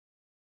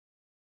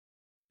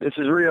This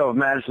is Rio of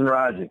Madison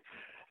Rising,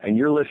 and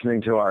you're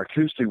listening to our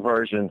acoustic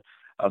version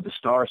of the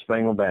Star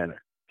Spangled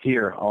Banner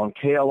here on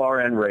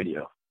KLRN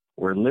Radio,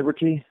 where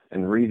liberty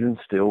and reason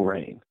still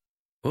reign.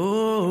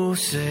 Oh,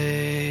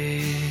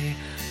 say,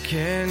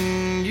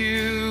 can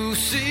you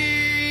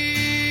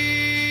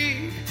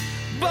see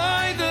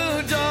by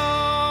the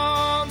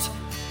dawn's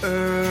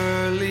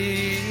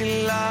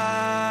early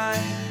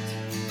light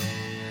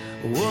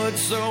what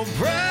so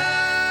proudly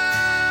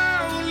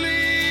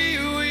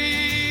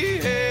we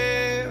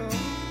hailed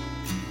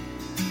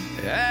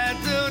at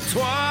the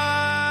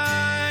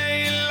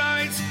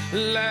twilight's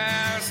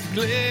last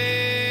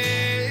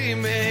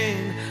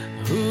gleaming,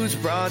 whose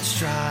broad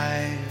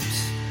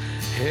stripes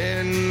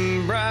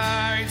and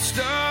bright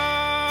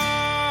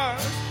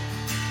stars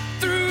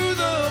through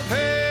the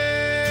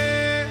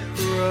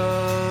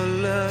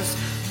perilous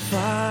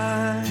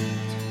fight,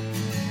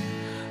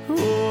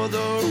 oh,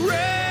 the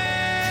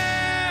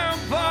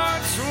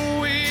ramparts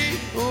we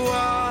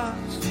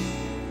watched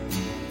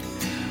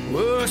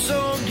were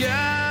so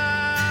gallantly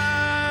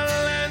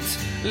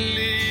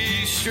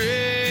streaming,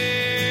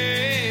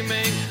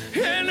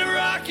 and the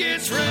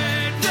rockets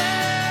ran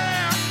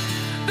there,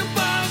 the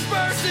bombs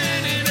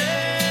bursting in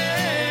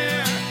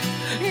air,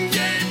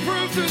 gave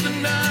proof through the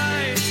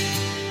night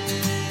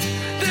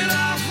that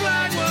our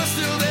flag was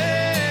still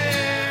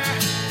there.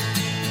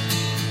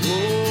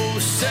 Oh,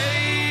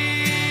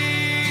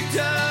 say,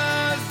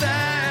 does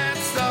that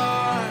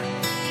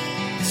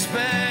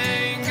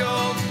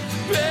star-spangled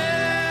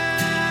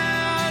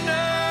banner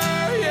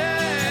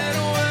yet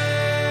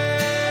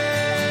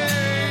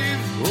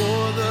wave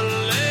o'er the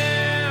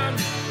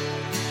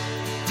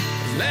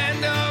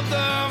land of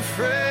the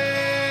free,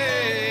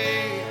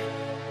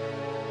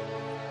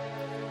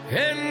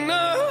 and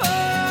the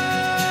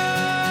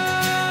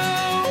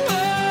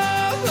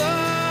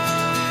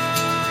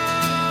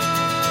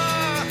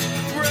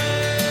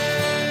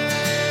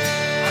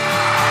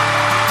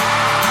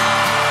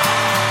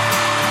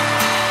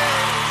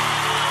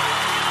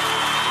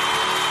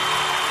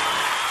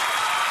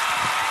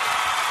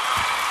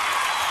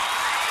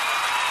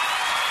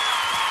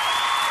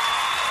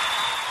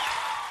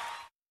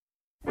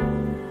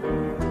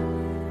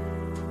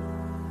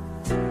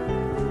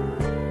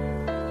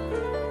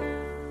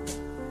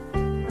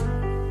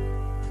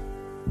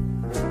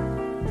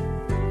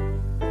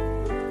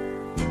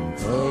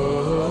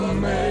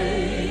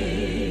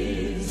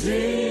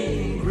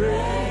Amazing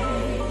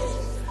grace,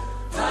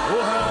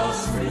 oh how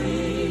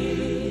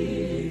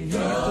sweet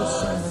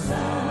the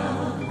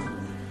sound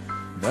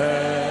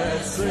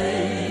that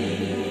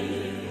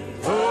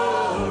saved a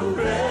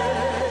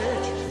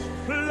wretch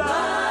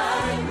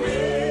like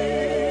me.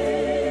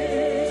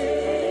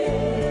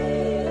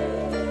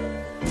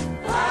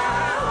 I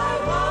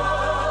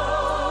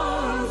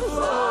once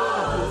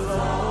was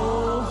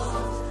lost,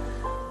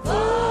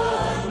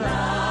 but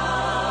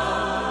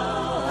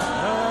now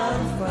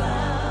I'm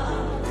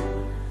found.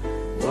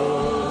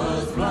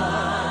 Was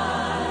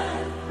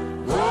blind,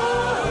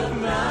 but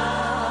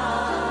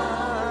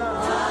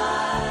now I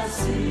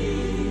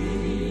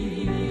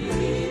see.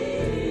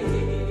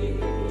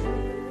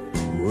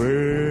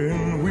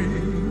 When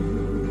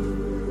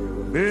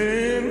we've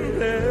been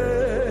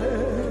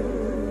there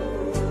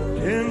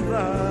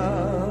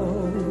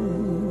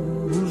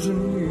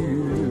 10,000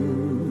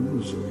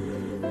 years,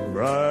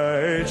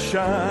 bright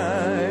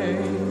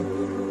shining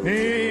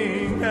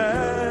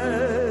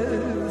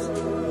as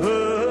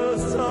the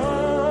sun,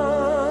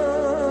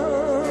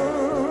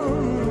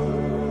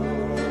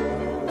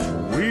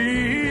 we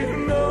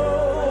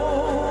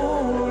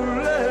know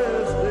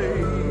less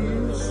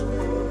days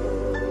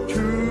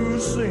to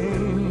sing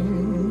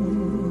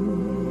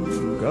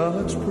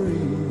God's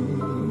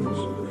praise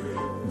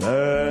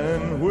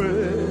than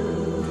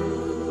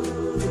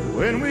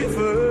when we first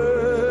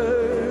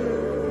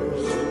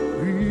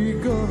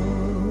begun.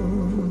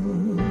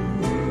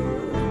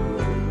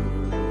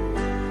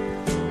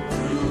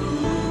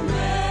 Through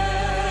many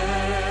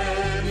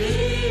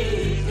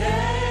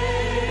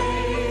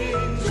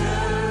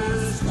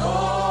dangers,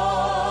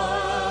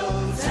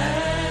 storms,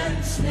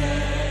 and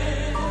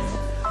snares,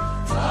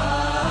 I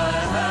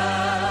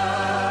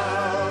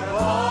have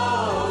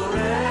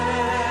already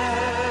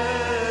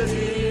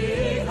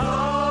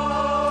gone.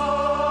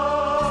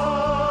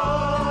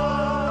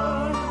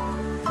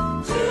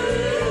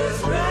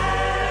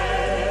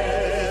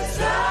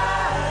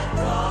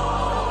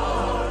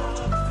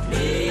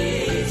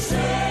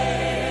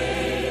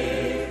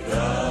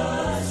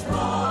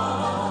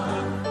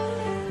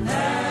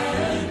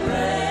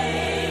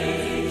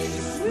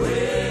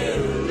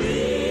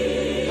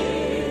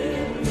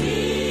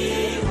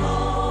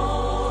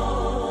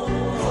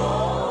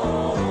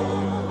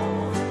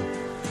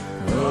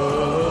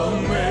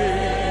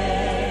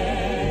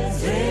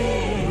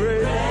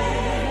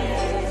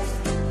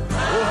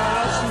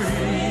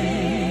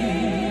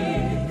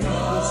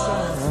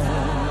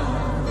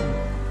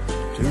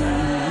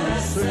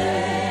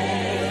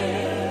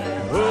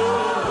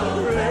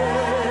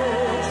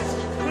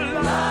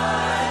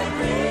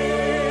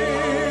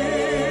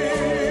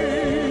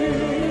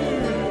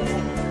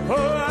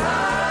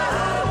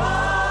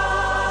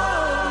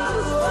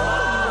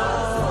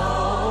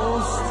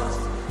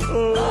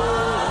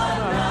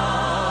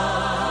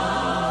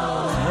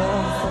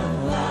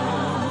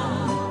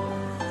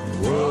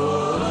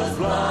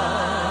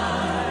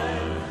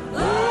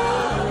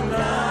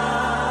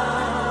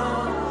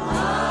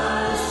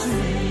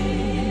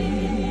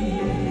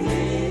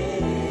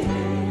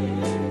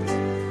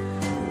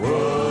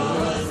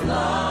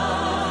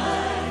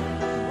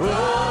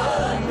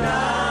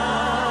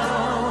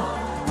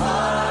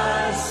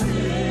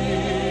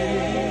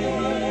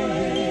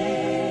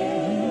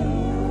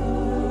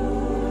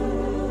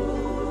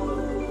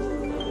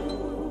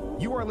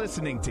 You're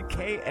listening to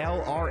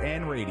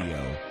KLRN Radio,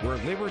 where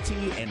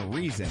liberty and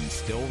reason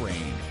still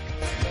reign.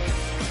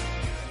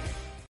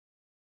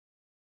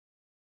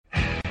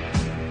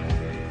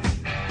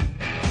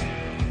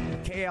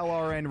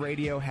 KLRN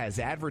Radio has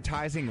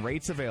advertising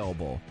rates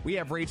available. We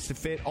have rates to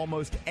fit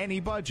almost any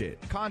budget.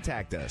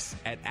 Contact us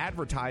at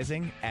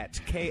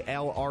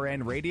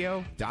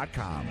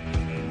advertising@klrnradio.com.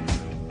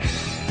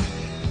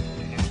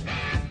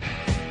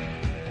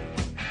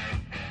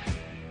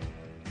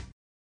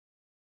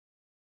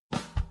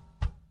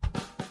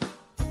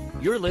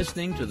 You're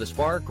listening to the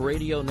Spark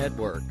Radio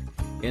Network,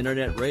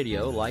 internet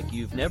radio like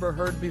you've never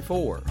heard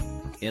before.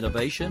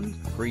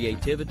 Innovation,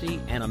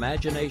 creativity, and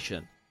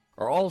imagination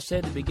are all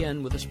said to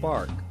begin with a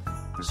spark.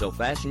 So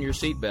fasten your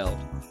seatbelt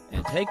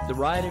and take the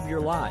ride of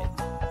your life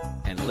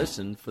and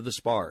listen for the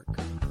spark.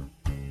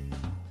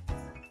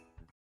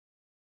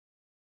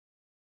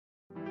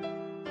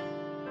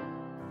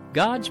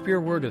 God's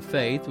Pure Word of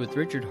Faith with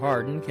Richard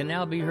Hardin can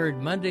now be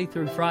heard Monday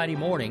through Friday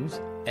mornings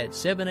at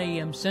 7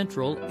 a.m.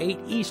 Central, 8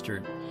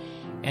 Eastern,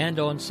 and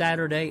on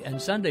Saturday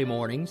and Sunday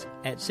mornings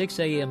at 6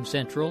 a.m.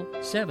 Central,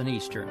 7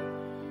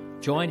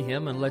 Eastern. Join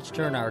him and let's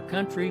turn our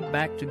country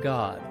back to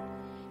God.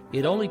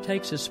 It only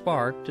takes a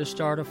spark to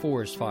start a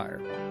forest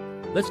fire.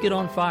 Let's get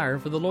on fire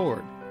for the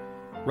Lord.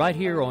 Right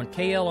here on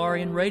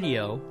KLRN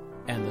Radio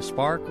and the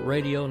Spark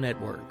Radio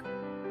Network.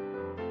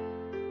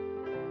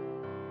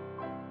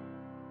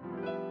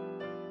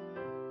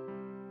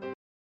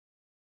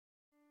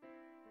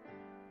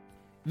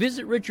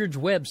 Visit Richard's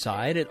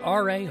website at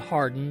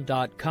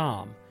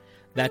rahardin.com.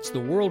 That's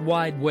the World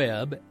Wide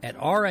Web at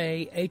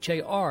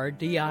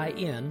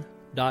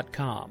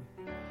rahardin.com.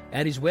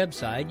 At his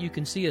website, you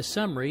can see a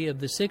summary of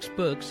the 6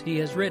 books he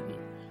has written,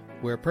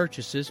 where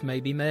purchases may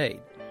be made.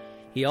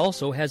 He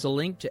also has a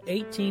link to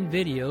 18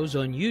 videos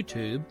on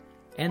YouTube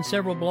and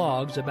several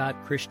blogs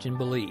about Christian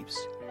beliefs.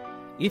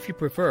 If you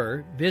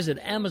prefer, visit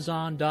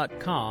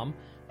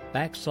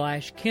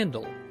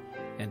amazon.com/Kindle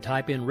and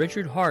type in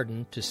Richard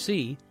Hardin to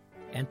see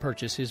and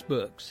purchase his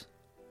books.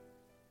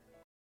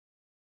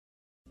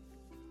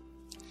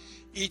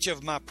 Each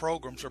of my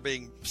programs are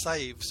being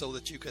saved so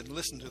that you can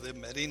listen to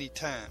them at any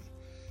time.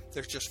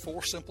 There's just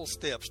 4 simple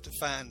steps to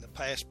find the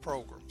past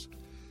programs.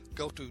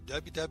 Go to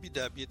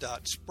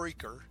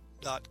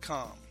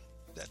www.spreaker.com.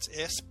 That's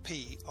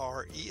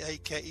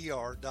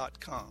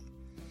SPREAKER.com.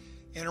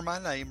 Enter my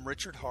name,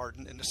 Richard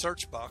Hardin, in the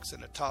search box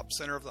in the top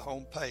center of the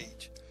home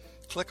page.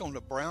 Click on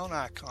the brown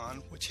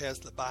icon, which has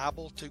the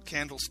Bible, 2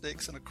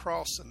 candlesticks, and a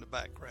cross in the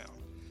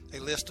background. A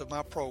list of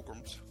my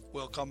programs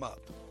will come up.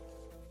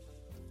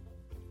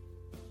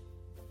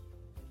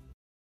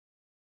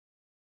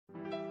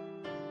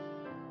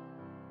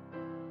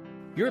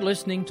 You're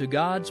listening to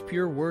God's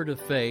Pure Word of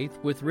Faith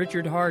with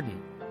Richard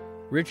Hardin.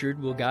 Richard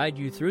will guide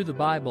you through the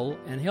Bible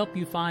and help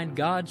you find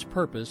God's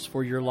purpose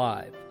for your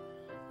life.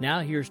 Now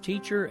here's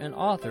teacher and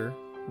author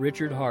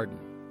Richard Hardin.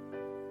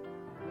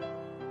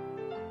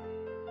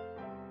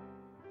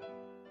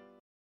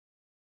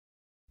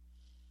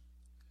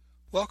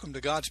 Welcome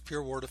to God's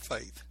Pure Word of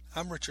Faith.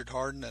 I'm Richard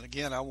Hardin, and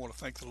again I want to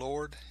thank the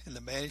Lord and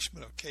the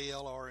management of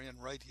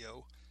KLRN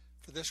Radio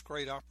for this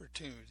great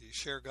opportunity to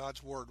share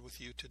God's Word with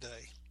you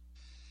today.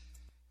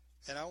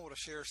 And I want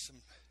to share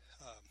some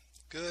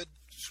good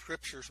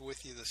scriptures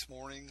with you this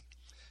morning.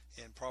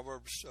 In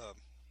Proverbs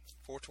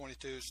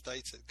 4:22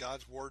 states that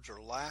God's words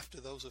are life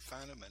to those who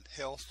find them and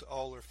health to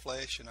all their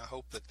flesh, and I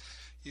hope that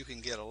you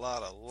can get a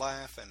lot of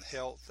life and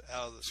health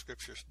out of the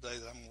scriptures today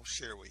that I'm going to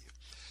share with you.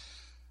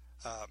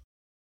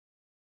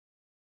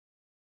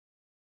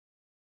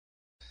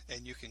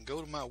 And you can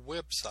go to my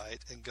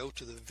website and go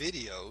to the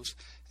videos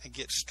and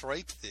get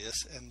straight to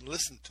this and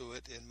listen to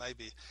it and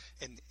maybe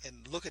and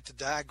look at the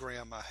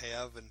diagram I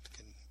have and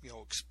can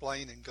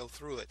explain and go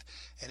through it,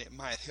 and it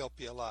might help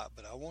you a lot.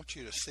 But I want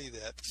you to see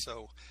that,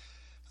 so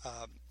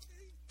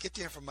get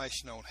the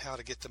information on how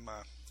to get to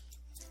my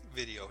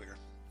video here.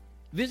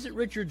 Visit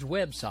Richard's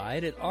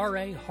website at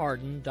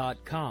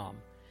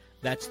rahardin.com.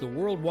 That's the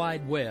World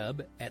Wide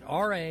Web at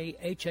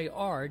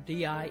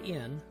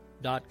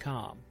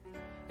rahardin.com.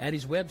 At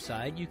his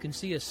website, you can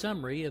see a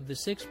summary of the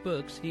 6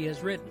 books he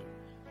has written,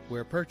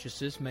 where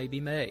purchases may be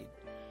made.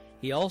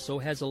 He also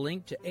has a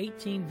link to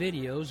 18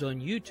 videos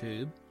on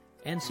YouTube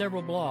and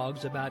several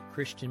blogs about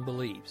Christian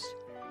beliefs.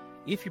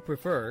 If you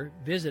prefer,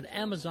 visit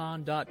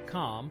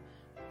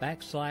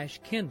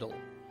amazon.com/Kindle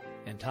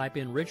and type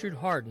in Richard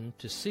Hardin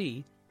to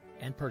see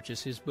and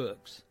purchase his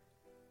books.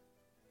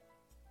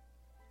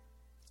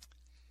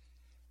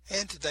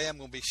 And today I'm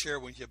going to be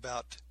sharing with you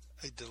about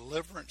a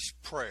deliverance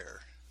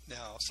prayer.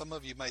 Now, some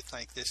of you may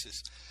think this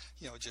is,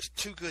 just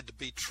too good to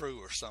be true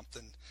or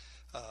something.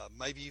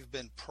 Maybe you've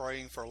been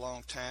praying for a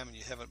long time and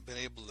you haven't been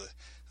able to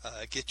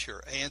get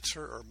your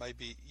answer, or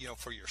maybe,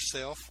 for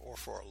yourself or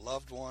for a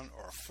loved one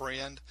or a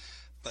friend.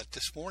 But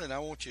this morning I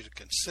want you to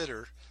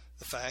consider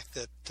the fact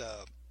that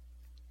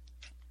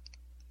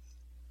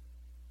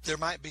there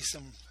might be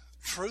some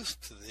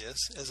truth to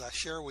this as I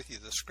share with you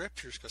the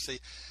scriptures, because see,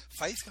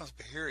 faith comes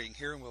by hearing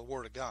with the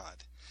Word of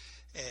God,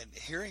 and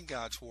hearing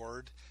God's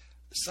Word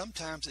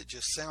sometimes it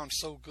just sounds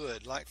so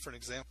good. Like, for an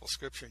example,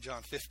 Scripture in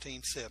John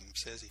 15:7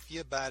 says, if ye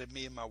abide in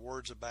me and my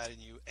words abide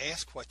in you,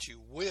 ask what you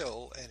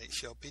will, and it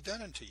shall be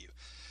done unto you.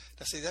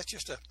 Now, see, that's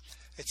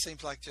it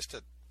seems like just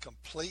a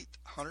complete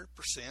 100%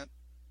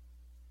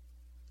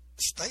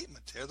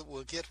 statement there that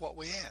we'll get what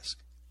we ask.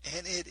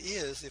 And it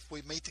is if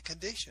we meet the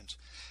conditions.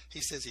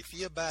 He says, if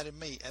ye abide in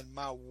me and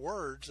my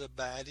words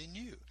abide in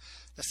you.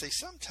 Now, see,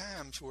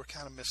 sometimes we're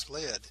kind of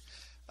misled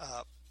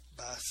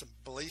by some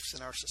beliefs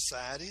in our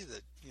society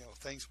that,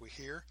 things we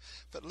hear.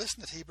 But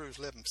listen to Hebrews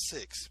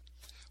 11:6.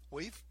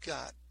 We've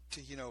got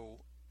to,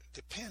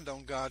 depend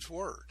on God's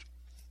word.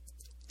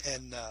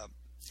 And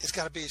it's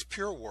got to be his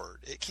pure word.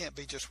 It can't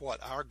be just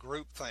what our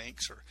group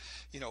thinks or,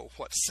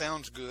 what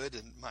sounds good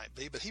and might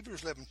be. But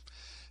Hebrews 11:6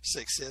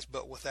 says,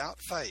 but without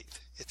faith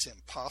it's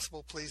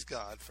impossible to please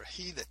God, for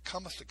he that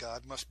cometh to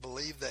God must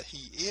believe that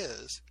he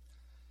is.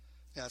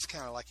 Now, it's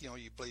kind of like, you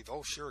believe,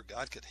 oh, sure,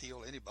 God could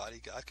heal anybody.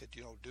 God could,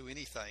 do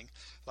anything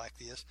like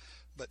this.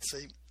 But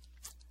see,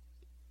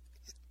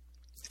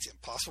 it's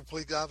impossible to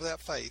please God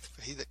without faith.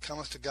 For he that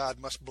cometh to God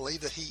must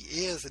believe that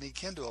he is, and he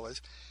can do all this,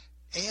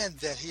 and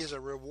that he is a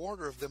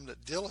rewarder of them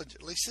that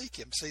diligently seek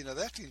him. See, now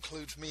that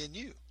includes me and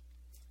you.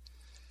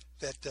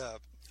 That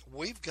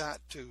we've got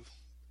to,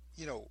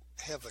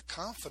 have the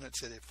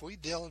confidence that if we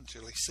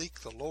diligently seek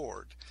the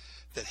Lord,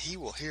 that he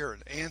will hear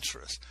and answer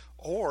us.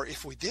 Or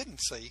if we didn't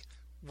see,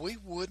 we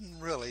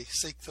wouldn't really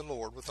seek the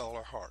Lord with all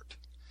our heart.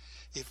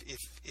 If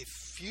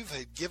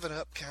you've given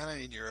up kind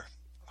of in your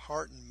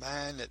heart and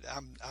mind that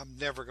I'm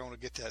never going to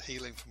get that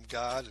healing from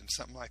God and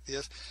something like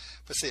this,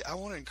 but see, I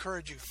want to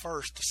encourage you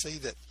first to see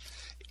that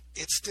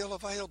it's still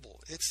available.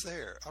 It's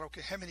there. I don't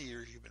care how many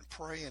years you've been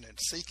praying and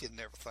seeking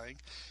and everything.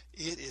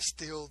 It is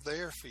still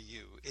there for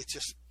you. It's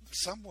just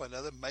some way or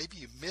another, maybe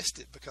you missed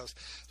it because,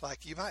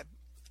 like, you might,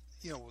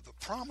 the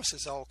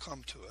promises all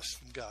come to us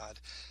from God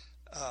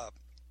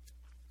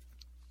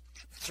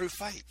through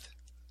faith.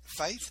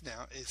 Faith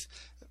now is,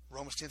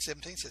 Romans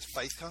 10:17 says,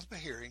 faith comes by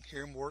hearing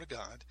the word of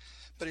God.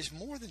 But it's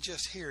more than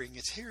just hearing.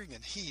 It's hearing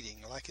and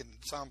heeding, like in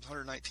Psalms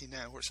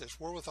 119:9, where it says,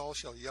 wherewithal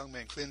shall a young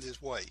man cleanse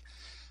his way?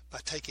 By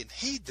taking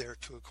heed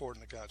thereto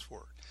according to God's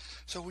word.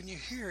 So when you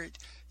hear it,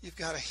 you've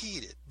got to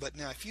heed it. But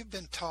now, if you've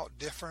been taught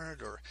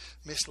different or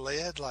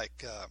misled,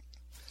 like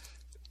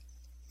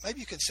maybe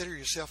you consider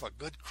yourself a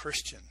good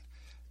Christian,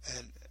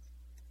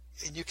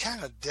 and you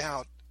kind of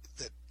doubt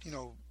that,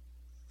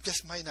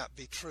 this may not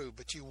be true,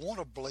 but you want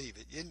to believe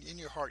it. In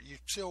your heart, you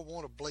still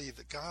want to believe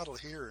that God will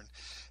hear and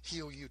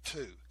heal you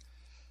too.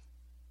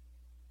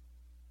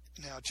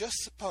 Now, just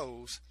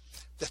suppose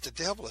that the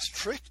devil has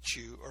tricked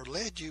you or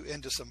led you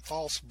into some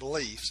false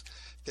beliefs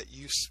that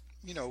you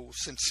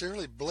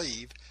sincerely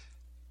believe,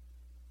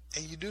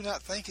 and you do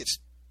not think it's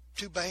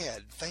too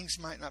bad. Things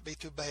might not be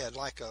too bad,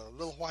 like a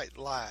little white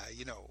lie.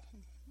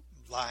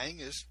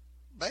 Lying is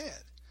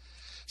bad.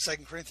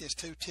 2 Corinthians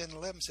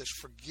 2:10-11 says,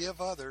 forgive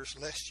others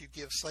lest you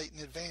give Satan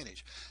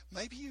advantage.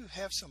 Maybe you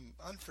have some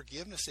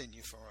unforgiveness in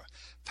you from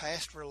a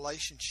past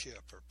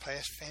relationship or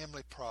past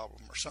family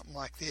problem or something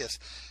like this,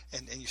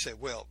 and you say,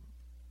 well,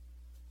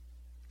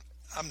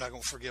 I'm not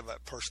going to forgive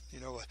that person.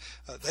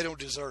 They don't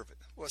deserve it.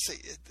 Well, see,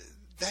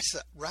 that's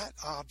the right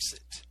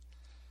opposite.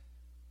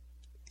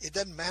 It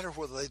doesn't matter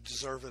whether they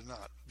deserve it or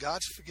not.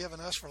 God's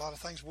forgiven us for a lot of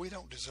things we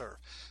don't deserve.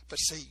 But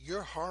see,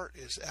 your heart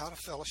is out of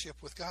fellowship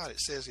with God. It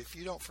says if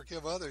you don't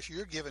forgive others,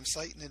 you're giving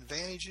Satan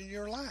advantage in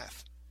your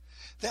life.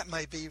 That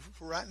may be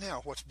right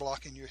now what's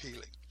blocking your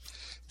healing.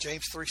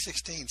 James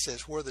 3:16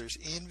 says, where there's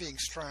envying,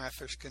 strife,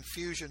 there's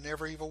confusion,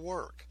 never evil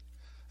work.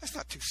 That's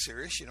not too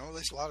serious.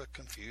 There's a lot of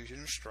confusion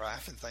and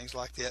strife and things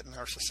like that in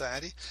our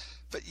society.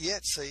 But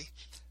yet, see,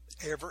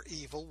 every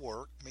evil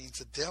work means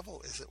the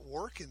devil is at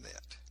work in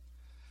that.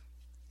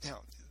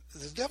 Now,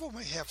 the devil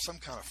may have some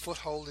kind of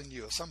foothold in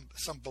you,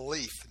 some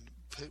belief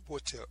in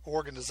which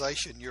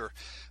organization you're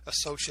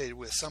associated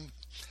with. Some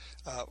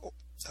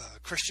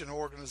Christian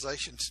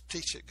organizations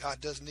teach that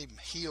God doesn't even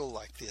heal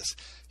like this,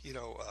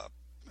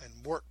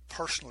 and work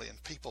personally in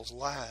people's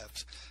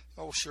lives.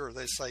 Oh, sure,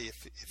 they say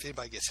if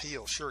anybody gets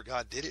healed, sure,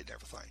 God did it and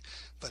everything.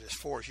 But as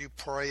far as you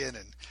praying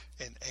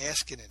and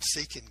asking and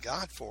seeking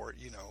God for it,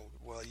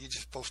 well, you're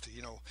just supposed to,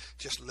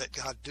 just let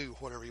God do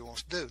whatever he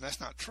wants to do. And that's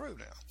not true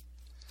now.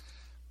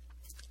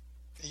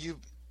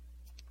 You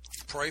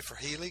pray for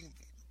healing,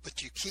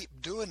 but you keep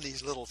doing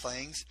these little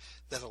things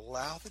that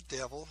allow the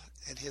devil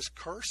and his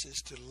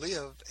curses to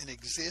live and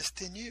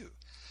exist in you.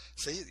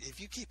 See,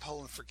 if you keep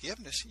holding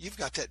forgiveness, you've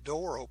got that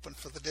door open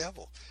for the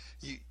devil.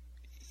 You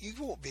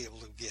won't be able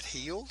to get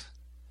healed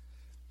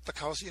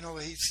because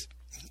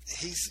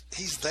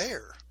he's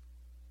there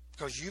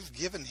because you've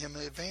given him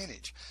an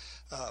advantage.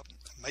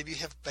 Maybe you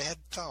have bad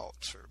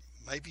thoughts, or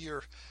maybe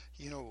you're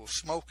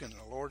smoking and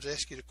the Lord's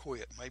asked you to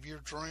quit. Maybe you're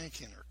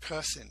drinking or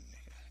cussing,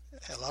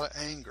 a lot of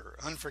anger,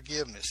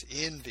 unforgiveness,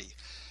 envy.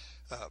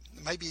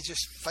 Maybe you're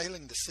just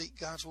failing to seek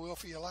God's will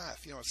for your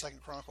life. In 2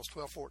 Chronicles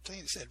 12:14,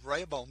 it said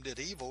Rehoboam did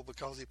evil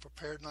because he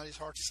prepared not his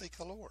heart to seek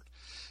the Lord.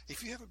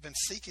 If you haven't been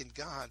seeking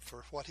God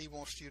for what he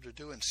wants you to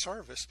do in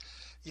service,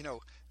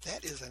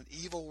 that is an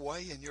evil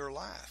way in your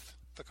life.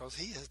 because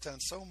he has done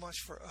so much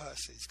for us.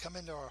 He's come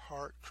into our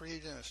heart,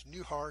 created in us a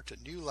new heart,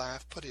 a new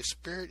life, put his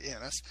Spirit in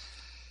us,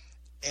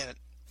 and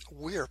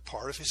we're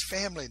part of his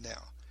family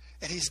now.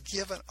 And he's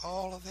given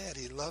all of that.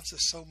 He loves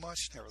us so much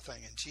and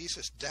everything. And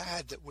Jesus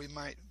died that we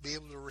might be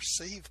able to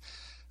receive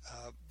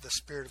the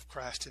Spirit of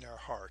Christ in our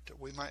heart, that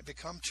we might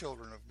become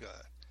children of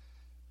God.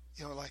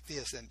 You know, like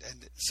this. And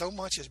so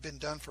much has been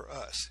done for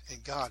us,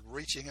 and God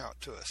reaching out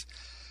to us.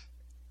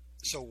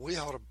 So we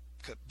ought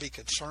to be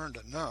concerned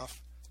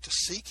enough to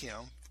seek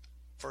him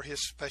for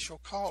his special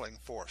calling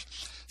for us.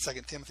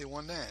 2 Timothy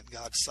 1:9,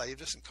 God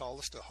saved us and called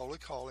us to a holy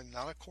calling,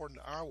 not according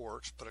to our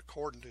works, but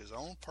according to his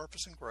own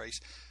purpose and grace,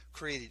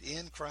 created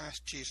in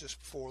Christ Jesus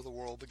before the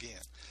world began.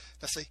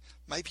 Now see,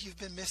 maybe you've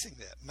been missing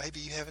that. Maybe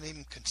you haven't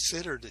even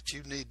considered that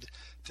you need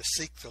to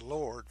seek the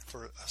Lord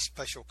for a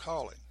special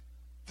calling.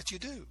 But you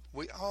do.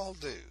 We all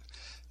do.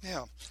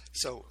 Now,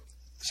 so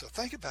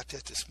think about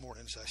that this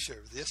morning as I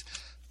share this.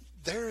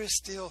 There is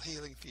still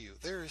healing for you.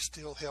 There is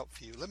still help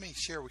for you. Let me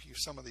share with you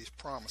some of these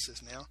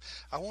promises now.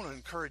 I want to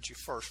encourage you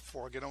first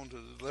before I get on to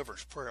the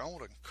deliverance prayer. I want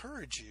to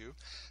encourage you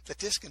that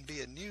this can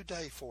be a new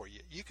day for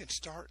you. You can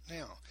start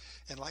now.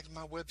 And like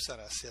my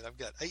website I said, I've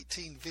got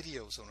 18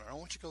 videos on there. I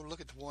want you to go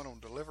look at the one on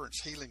deliverance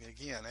healing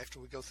again after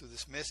we go through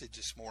this message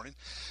this morning.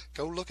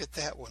 Go look at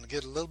that one and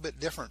get a little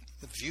bit different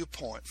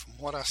viewpoint from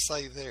what I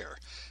say there.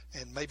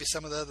 And maybe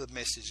some of the other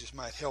messages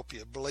might help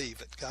you believe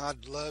that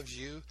God loves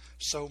you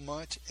so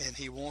much and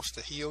he wants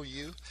to heal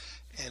you,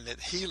 and that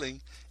healing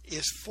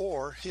is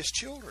for his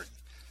children.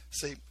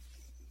 See,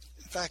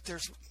 in fact,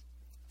 there's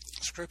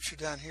scripture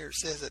down here. It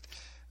says that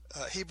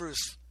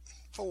Hebrews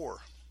 4,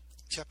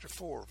 chapter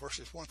 4,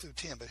 verses 1 through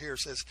 10. But here it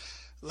says,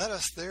 let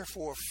us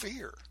therefore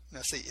fear.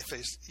 Now see, if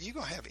you're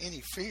going to have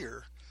any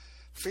fear,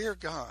 fear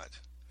God.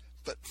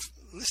 But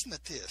listen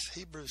to this,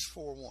 Hebrews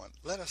 4:1.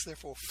 Let us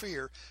therefore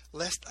fear,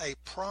 lest a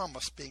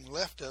promise being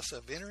left us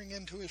of entering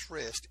into his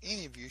rest,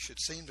 any of you should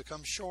seem to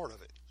come short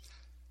of it.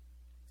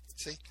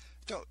 See,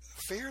 don't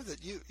fear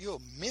that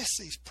you'll miss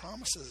these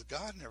promises of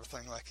God and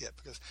everything like that,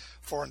 because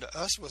for unto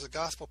us was the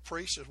gospel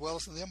preached as well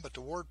as to them, but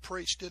the word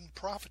preached didn't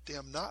profit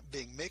them, not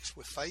being mixed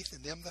with faith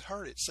in them that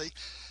heard it. See,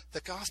 the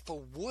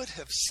gospel would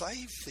have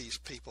saved these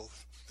people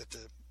that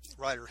the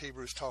writer of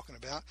Hebrews is talking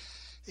about,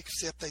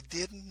 except they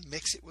didn't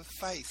mix it with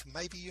faith.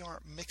 Maybe you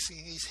aren't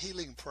mixing these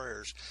healing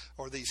prayers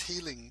or these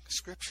healing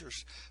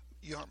scriptures.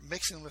 You aren't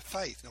mixing them with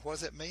faith. Now, what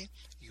does that mean?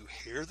 You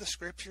hear the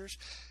scriptures,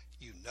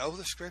 you know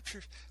the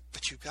scriptures,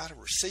 but you've got to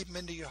receive them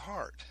into your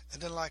heart.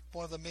 And then like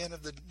one of the men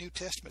of the New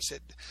Testament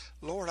said,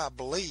 Lord, I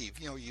believe.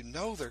 You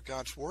know they're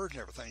God's word and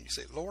everything. You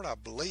say, Lord, I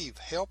believe.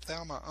 Help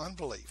thou my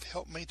unbelief.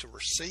 Help me to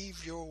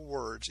receive your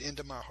words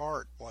into my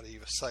heart, what he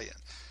was saying.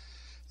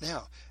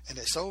 Now, and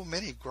there's so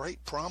many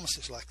great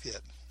promises like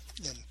that.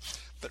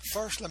 But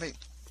first,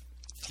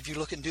 if you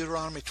look in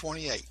Deuteronomy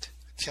 28,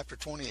 chapter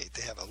 28,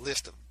 they have a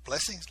list of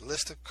blessings, a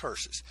list of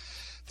curses.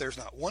 There's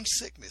not one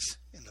sickness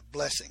in the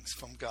blessings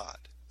from God.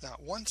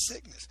 Not one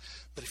sickness.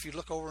 But if you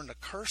look over in the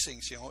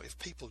cursings, if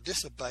people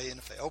disobey and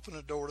if they open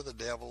the door to the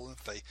devil, and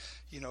if they,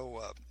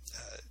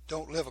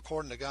 don't live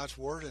according to God's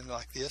word and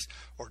like this,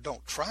 or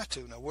don't try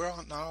to. Now, we're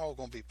not all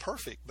going to be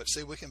perfect, but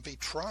see, we can be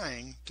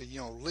trying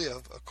to,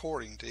 live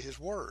according to his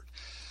word.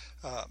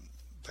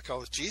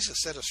 Because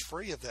Jesus set us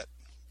free of that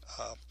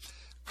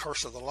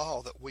curse of the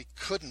law that we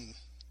couldn't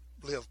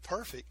live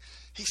perfect.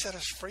 He set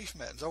us free from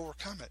that and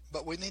overcome it.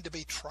 But we need to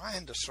be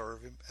trying to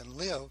serve him and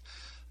live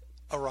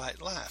a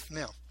right life.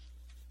 Now,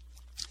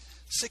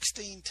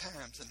 16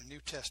 times in the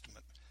New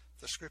Testament,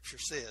 the scripture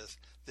says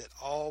that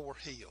all were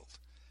healed.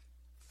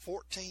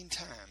 14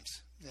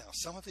 times. Now,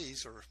 some of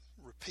these are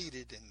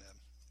repeated in,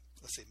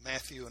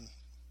 Matthew and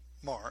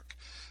Mark,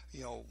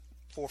 4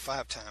 or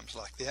 5 times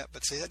like that.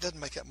 But see, that doesn't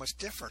make that much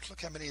difference.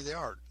 Look how many there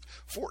are.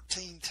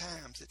 14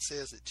 times it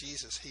says that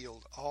Jesus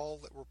healed all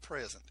that were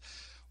present.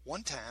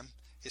 One time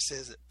it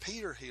says that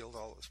Peter healed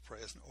all that was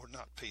present, or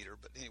not Peter,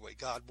 but anyway,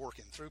 God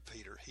working through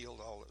Peter healed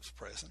all that was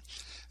present.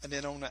 And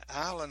then on the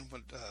island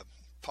when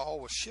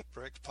Paul was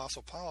shipwrecked,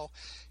 Apostle Paul,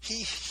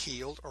 he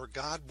healed, or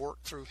God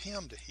worked through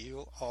him to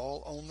heal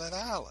all on that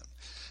island.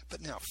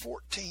 But now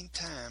 14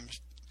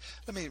 times,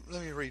 let me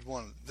read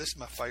one. This is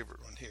my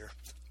favorite one here.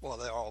 Well,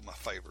 they're all my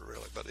favorite,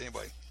 really. But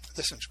anyway,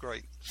 this one's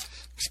great.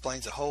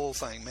 Explains the whole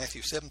thing.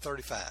 Matthew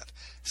 7:35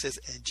 says,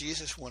 and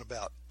Jesus went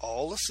about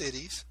all the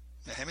cities.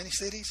 Now, how many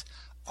cities?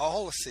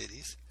 All the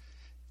cities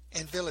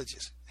and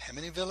villages. How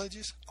many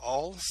villages?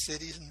 All the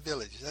cities and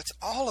villages. That's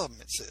all of them,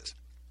 it says.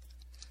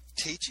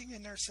 Teaching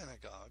in their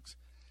synagogues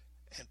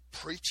and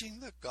preaching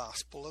the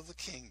gospel of the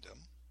kingdom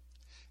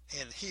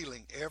and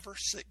healing every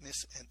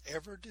sickness and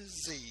every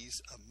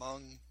disease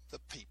among the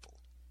people.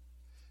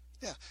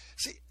 Now,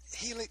 see,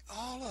 healing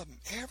all of them,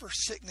 every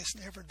sickness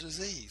and every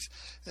disease.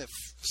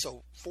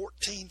 So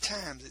 14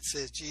 times it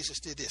says Jesus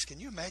did this.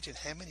 Can you imagine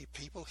how many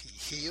people he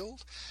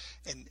healed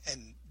and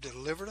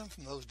delivered them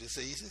from those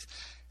diseases?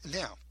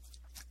 Now,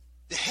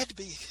 it had to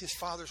be his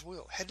Father's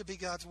will, had to be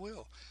God's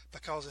will,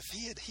 because if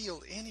he had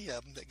healed any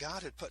of them, that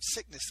God had put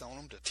sickness on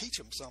them to teach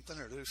them something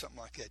or do something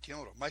like that,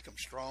 to make them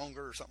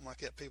stronger or something like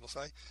that, people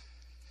say,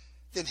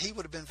 then he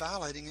would have been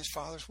violating his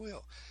Father's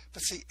will.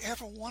 But see,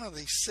 every one of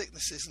these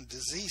sicknesses and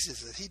diseases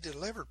that he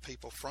delivered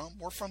people from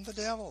were from the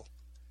devil.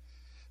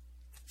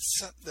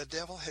 So the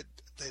devil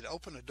they'd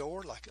open a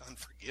door like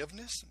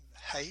unforgiveness and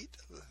hate.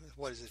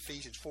 What is it,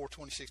 Ephesians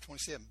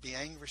 4:26-27? Be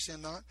angry,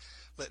 sin not.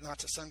 Let not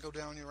the sun go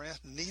down on your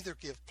wrath. Neither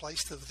give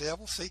place to the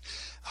devil. See,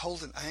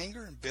 holding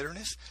anger and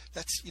bitterness,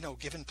 that's,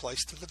 giving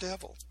place to the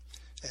devil.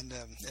 And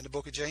in the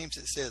book of James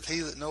it says,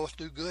 he that knoweth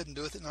do good and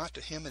doeth it not,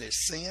 to him it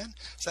is sin.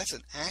 So that's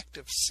an act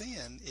of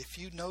sin. If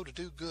you know to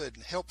do good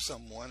and help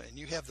someone, and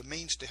you have the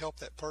means to help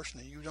that person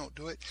and you don't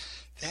do it,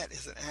 that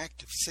is an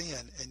act of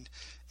sin.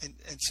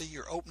 And see,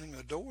 you're opening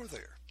a door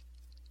there.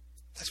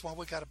 That's why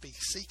we got to be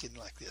seeking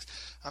like this.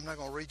 I'm not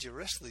going to read you the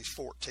rest of these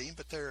 14,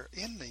 but they're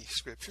in the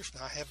scriptures,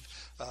 and I have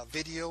a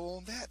video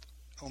on that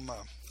on my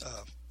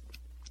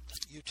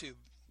YouTube,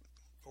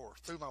 or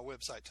through my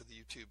website to the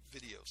YouTube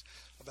videos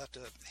about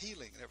the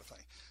healing and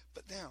everything.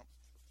 But now,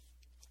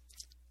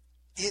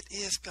 it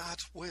is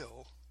God's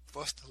will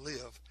for us to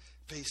live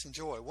peace and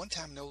joy. One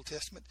time in the Old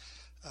Testament,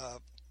 I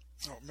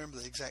don't remember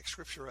the exact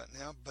scripture right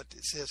now, but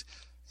it says,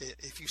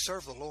 if you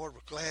serve the Lord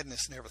with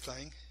gladness and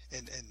everything,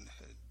 and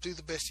do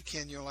the best you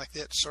can, like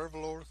that, serve the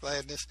Lord with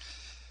gladness,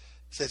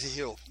 says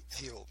he'll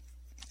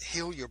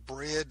heal your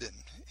bread, and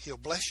he'll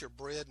bless your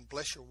bread and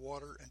bless your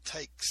water, and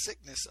take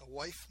sickness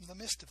away from the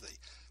midst of thee.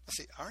 Now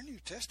see, our New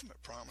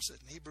Testament promises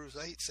in Hebrews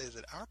 8 says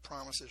that our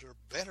promises are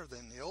better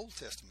than the Old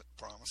Testament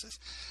promises,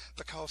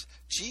 because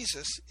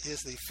Jesus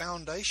is the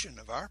foundation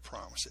of our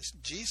promises.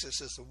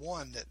 Jesus is the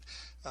one that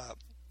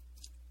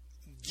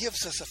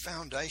gives us a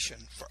foundation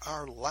for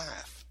our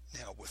life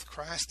now with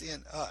Christ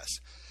in us.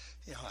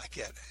 Like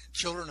that,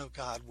 children of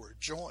God, we're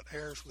joint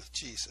heirs with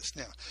Jesus.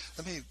 Now,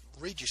 let me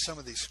read you some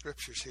of these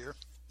scriptures here.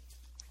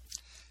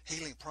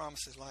 Healing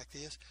promises like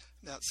this.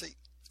 Now, see,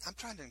 I'm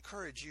trying to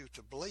encourage you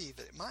to believe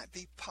that it might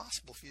be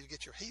possible for you to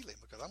get your healing,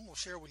 because I'm going to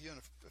share with you in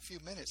a few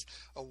minutes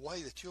a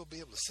way that you'll be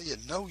able to see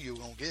and know you're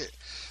going to get it.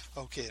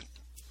 Okay,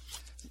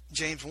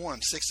 James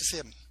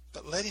 1:6-7.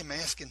 But let him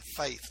ask in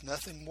faith,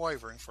 nothing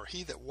wavering, for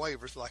he that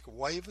wavers like a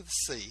wave of the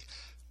sea,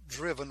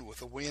 driven with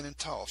the wind and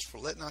tossed. For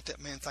let not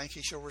that man think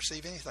he shall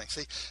receive anything.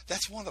 See,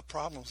 that's one of the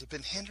problems that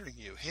have been hindering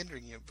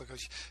you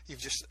because you've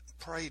just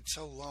prayed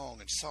so long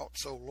and sought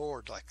so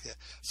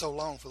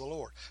long for the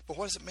Lord. But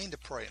what does it mean to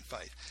pray in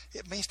faith?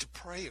 It means to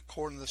pray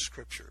according to the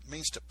Scripture. It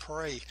means to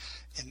pray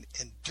and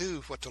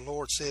do what the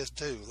Lord says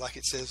do. Like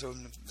it says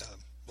on the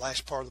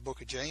last part of the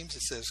book of James,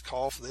 it says,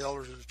 call for the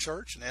elders of the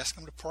church and ask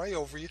them to pray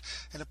over you,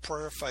 and a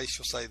prayer of faith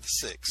shall save the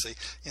sick. See,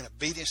 in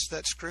obedience to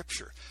that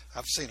scripture,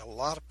 I've seen a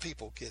lot of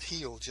people get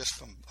healed just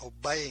from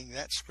obeying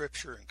that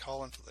scripture and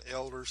calling for the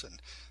elders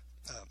and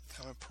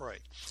come and pray.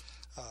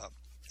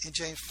 In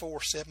James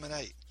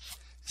 4:7-8, it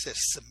says,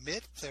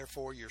 submit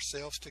therefore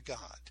yourselves to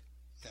God.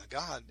 Now,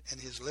 God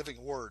and his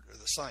living word are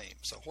the same.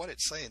 So what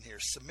it's saying here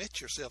is submit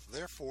yourself,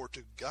 therefore,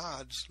 to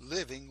God's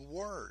living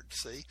word.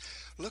 See,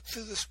 look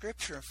through the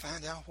scripture and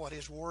find out what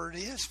his word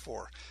is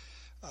for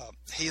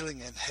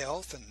healing and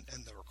health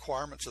and the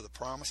requirements of the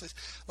promises.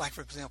 Like,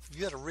 for example, if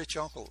you had a rich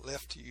uncle that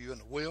left you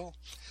in a will,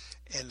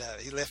 and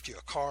he left you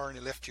a car, and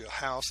he left you a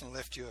house, and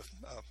left you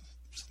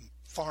some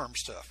farm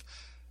stuff,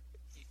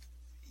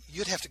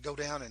 you'd have to go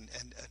down and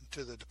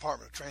to the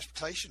Department of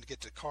Transportation to get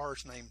the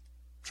car's name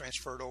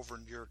transferred over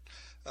in your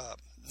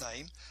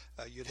name.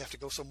 You'd have to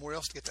go somewhere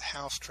else to get the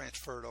house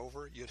transferred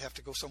over. You'd have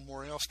to go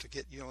somewhere else to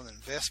get the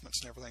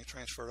investments and everything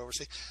transferred over.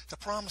 See, the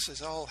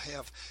promises all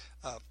have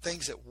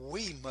things that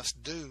we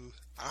must do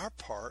our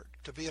part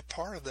to be a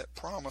part of that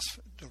promise,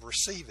 to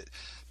receive it.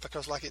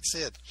 Because like it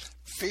said,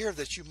 fear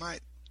that you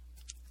might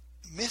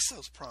miss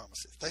those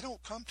promises. They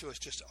don't come to us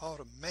just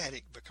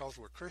automatic because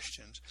we're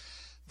Christians.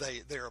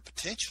 They are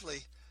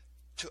potentially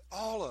to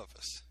all of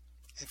us.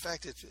 In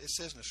fact, it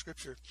says in the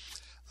scripture,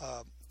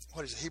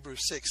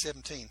 Hebrews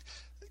 6:17,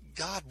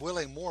 God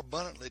willing more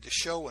abundantly to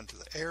show unto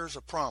the heirs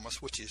of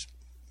promise, which is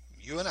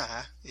you and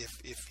I,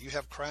 if you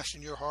have Christ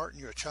in your heart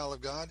and you're a child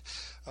of God,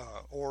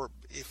 or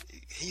if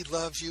he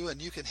loves you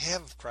and you can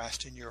have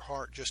Christ in your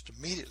heart just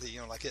immediately,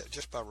 like that,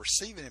 just by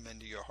receiving him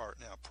into your heart.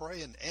 Now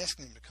pray and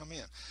asking him to come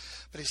in.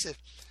 But he said,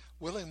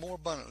 willing more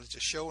abundantly to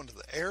show unto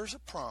the heirs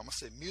of promise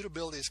the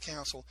immutability of his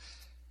counsel.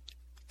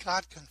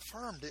 God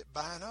confirmed it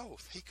by an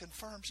oath. He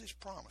confirms his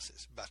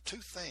promises by two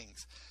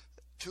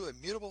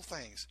immutable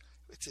things.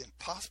 It's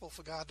impossible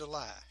for God to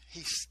lie.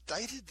 He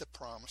stated the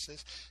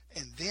promises,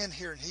 and then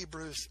here in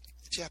Hebrews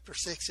chapter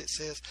 6 it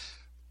says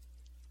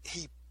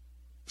he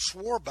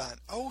swore by an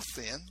oath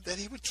then that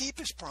he would keep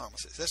his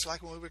promises. That's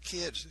like when we were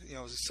kids.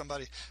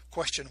 Somebody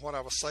questioned what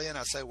I was saying,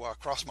 I'd say, well,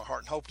 I cross my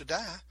heart and hope to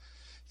die.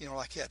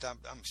 Like that.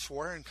 I'm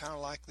swearing kind of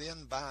like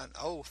then by an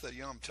oath that,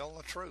 I'm telling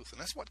the truth. And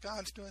that's what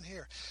God's doing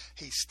here.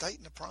 He's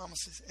stating the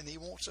promises, and he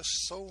wants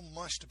us so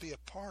much to be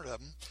a part of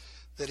them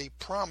that he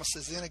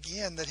promises then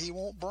again that he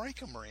won't break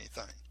them or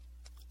anything.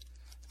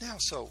 Now,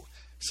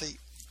 see,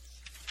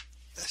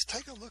 let's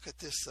take a look at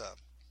this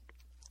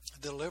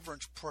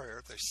deliverance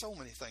prayer. There's so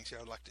many things here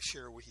I'd like to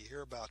share with you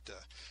here about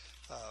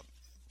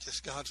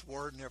just God's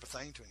word and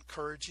everything to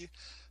encourage you.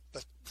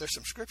 But there's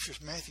some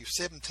scriptures, Matthew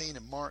 17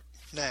 and Mark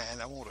 9,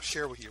 I want to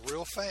share with you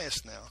real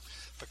fast now,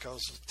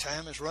 because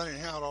time is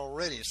running out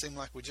already. It seemed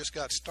like we just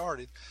got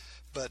started.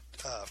 But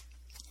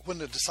when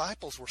the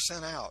disciples were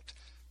sent out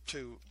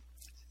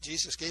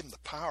Jesus gave them the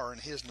power in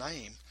his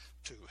name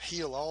to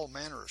heal all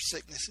manner of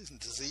sicknesses and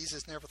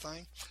diseases and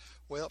everything.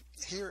 Well,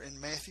 here in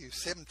Matthew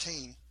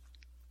 17,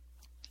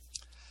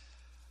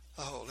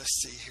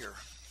 let's see here,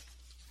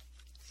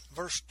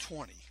 verse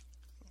 20.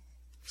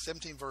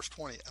 17 verse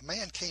 20, a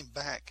man came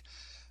back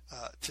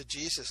to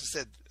Jesus and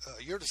said,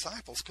 your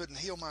disciples couldn't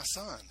heal my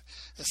son,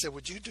 and said,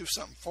 would you do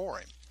something for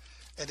him?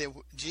 And then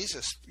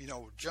Jesus,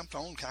 jumped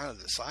on kind of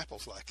the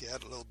disciples like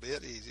that a little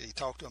bit. He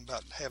talked to them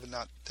about having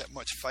not that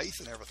much faith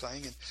and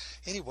everything. And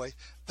anyway,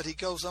 but he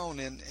goes on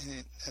in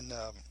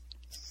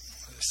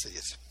let's see,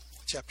 it's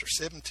chapter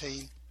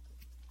 17.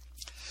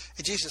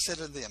 And Jesus said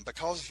unto them,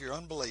 because of your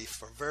unbelief,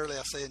 for verily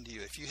I say unto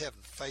you, if you have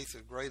faith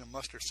of grain of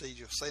mustard seed,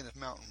 you'll say to this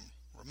mountain,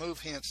 remove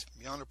hence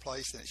from yonder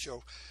place, and it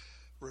shall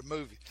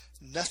remove you.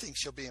 Nothing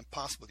shall be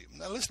impossible to you.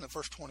 Now listen to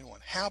verse 21.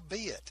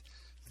 Howbeit,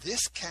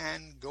 this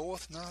kind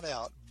goeth not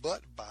out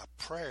but by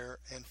prayer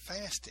and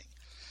fasting.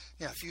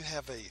 Now, if you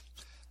have a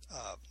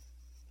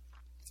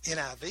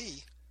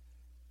NIV,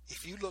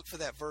 if you look for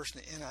that verse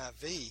in the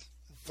NIV,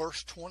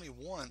 verse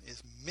 21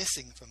 is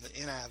missing from the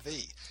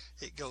NIV.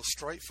 It goes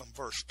straight from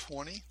verse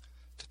 20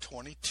 to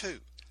 22.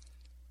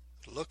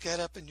 Look that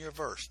up in your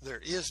verse.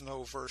 There is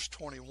no verse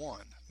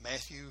 21.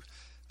 Matthew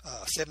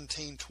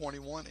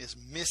 17:21 is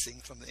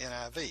missing from the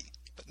NIV.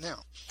 But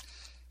now,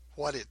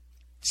 what it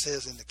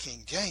says in the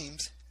King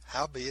James,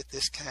 howbeit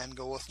this kind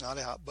goeth not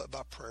out but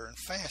by prayer and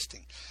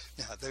fasting.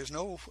 Now, there's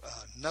no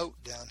note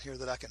down here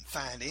that I can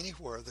find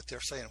anywhere that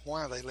they're saying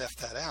why they left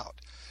that out.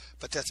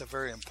 But that's a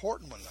very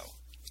important one, though.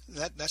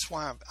 That's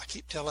why I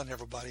keep telling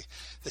everybody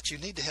that you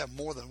need to have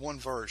more than one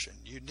version.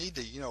 You need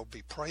to,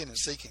 be praying and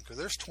seeking, because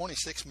there's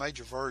 26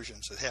 major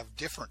versions that have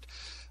different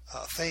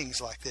things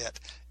like that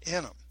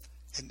in them.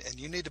 And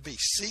you need to be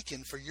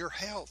seeking for your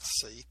health,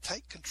 see.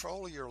 Take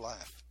control of your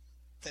life.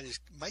 That is,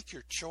 make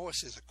your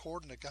choices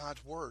according to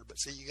God's Word. But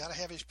see, you got to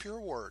have His pure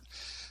Word.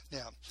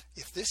 Now,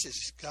 if this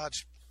is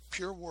God's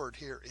pure Word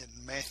here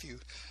in Matthew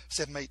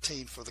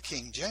 7:18 for the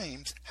King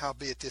James,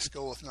 howbeit this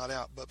goeth not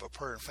out but by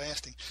prayer and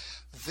fasting,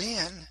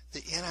 then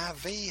the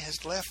NIV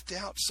has left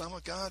out some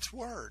of God's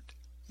Word.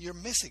 You're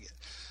missing it.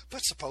 But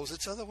suppose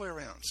it's the other way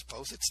around.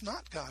 Suppose it's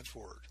not God's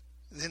Word.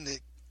 Then the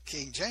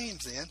King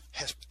James then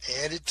has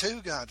added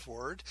to God's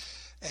Word,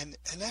 and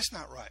that's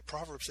not right.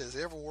 Proverbs says,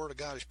 every word of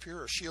God is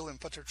pure, a shield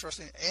and put their trust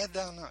in it. Add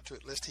thou not to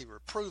it, lest he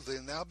reprove thee,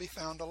 and thou be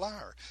found a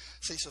liar.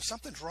 See, so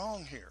something's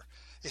wrong here.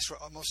 It's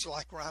almost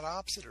like right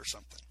opposite or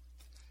something.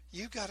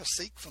 You've got to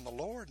seek from the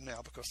Lord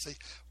now, because, see,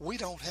 we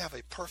don't have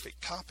a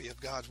perfect copy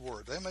of God's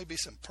Word. There may be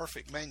some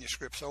perfect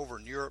manuscripts over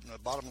in Europe in the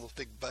bottom of those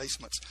big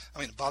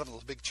the bottom of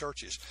those big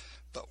churches,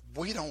 but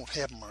we don't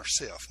have them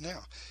ourselves.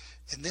 Now,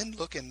 and then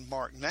look in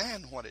Mark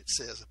 9 what it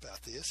says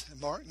about this. In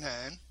Mark 9,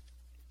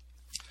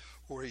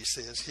 where he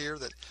says here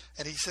that,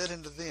 and he said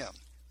unto them,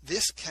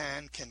 this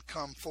kind can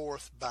come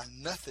forth by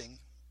nothing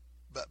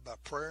but by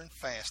prayer and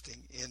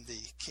fasting, in the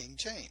King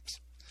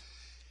James.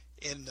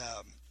 In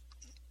the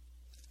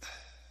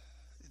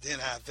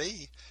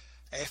NIV,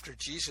 after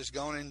Jesus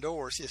gone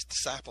indoors, his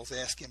disciples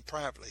asked him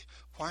privately,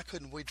 why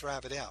couldn't we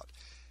drive it out?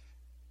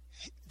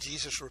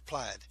 Jesus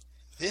replied,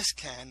 this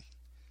kind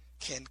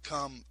can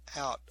come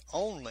out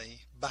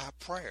only by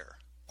prayer.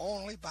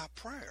 Only by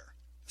prayer.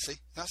 See,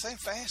 not saying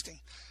fasting,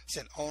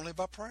 saying only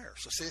by prayer.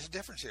 So see, there's a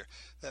difference here.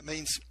 That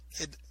means,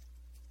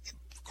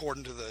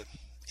 according to the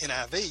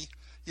NIV,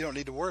 you don't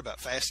need to worry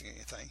about fasting or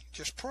anything.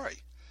 Just pray.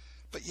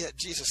 But yet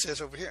Jesus says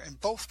over here, in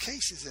both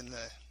cases in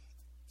the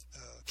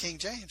King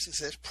James, it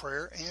says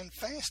prayer and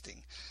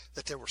fasting,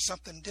 that there was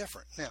something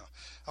different. Now,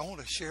 I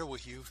want to share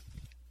with you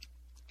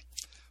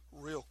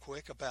real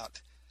quick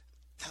about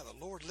how the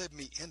Lord led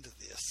me into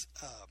this.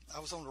 I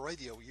was on the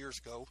radio years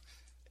ago,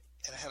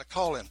 and I had a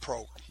call-in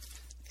program,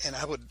 and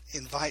I would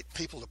invite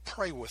people to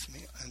pray with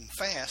me and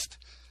fast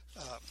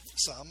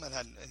some. And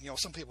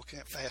some people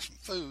can't fast from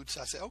food,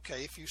 so I said,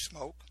 okay, if you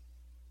smoke,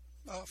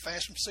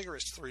 fast from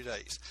cigarettes 3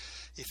 days.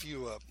 If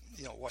you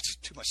watch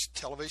too much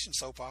television,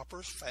 soap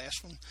operas, fast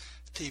from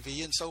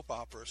TV and soap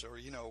operas, or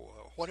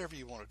whatever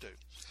you want to do.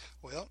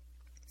 Well,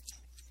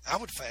 I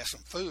would fast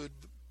from food,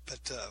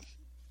 but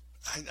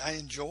I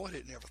enjoyed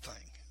it and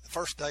everything. The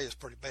first day is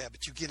pretty bad,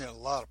 but you get in a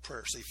lot of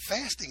prayer. See,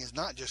 fasting is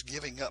not just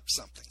giving up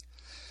something.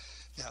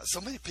 Now,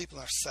 so many people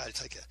in our society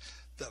take it.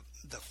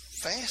 The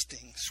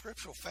fasting,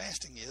 scriptural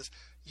fasting, is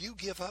you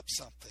give up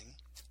something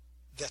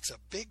that's a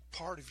big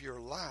part of your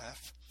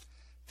life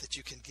that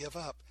you can give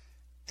up,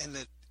 and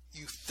that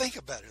you think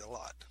about it a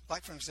lot.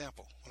 Like, for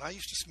example, when I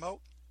used to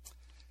smoke,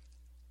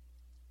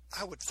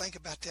 I would think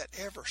about that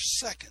every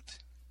second,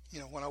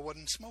 when I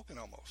wasn't smoking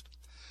almost.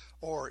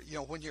 Or,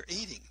 when you're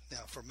eating.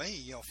 Now, for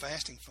me,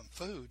 fasting from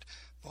food,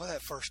 boy,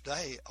 that first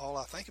day, all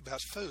I think about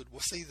is food. Well,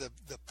 see, the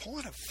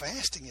point of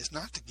fasting is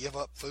not to give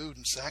up food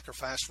and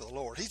sacrifice for the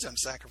Lord. He's done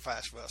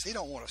sacrifice for us. He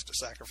don't want us to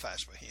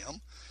sacrifice for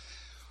Him.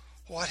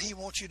 what he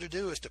wants you to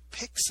do is to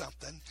pick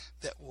something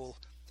that will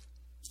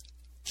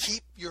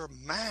keep your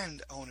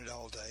mind on it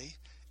all day,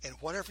 and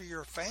whatever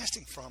you're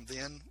fasting from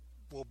then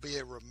will be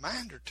a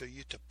reminder to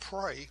you to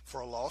pray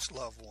for a lost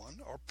loved one,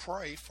 or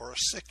pray for a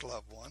sick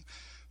loved one,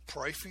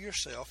 pray for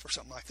yourself, or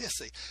something like this.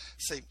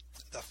 See,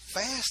 the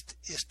fast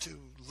is to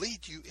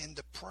lead you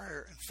into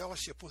prayer and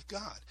fellowship with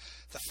God.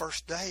 The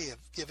first day of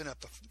giving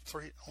up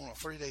on a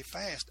 3-day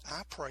fast,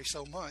 I pray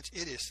so much.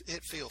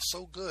 It feels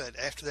so good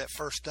after that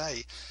first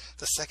day.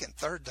 The second,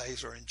 third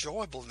days are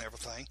enjoyable and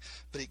everything,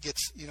 but it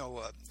gets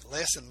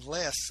less and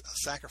less a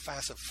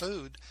sacrifice of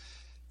food,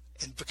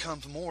 and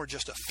becomes more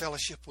just a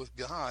fellowship with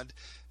God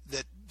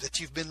that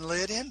you've been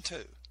led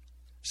into.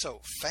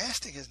 So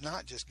fasting is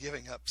not just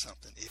giving up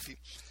something.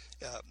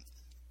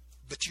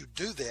 But you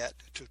do that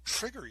to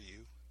trigger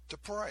you to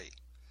pray.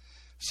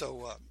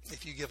 So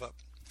if you give up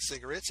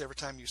cigarettes, every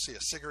time you see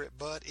a cigarette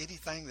butt,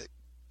 anything that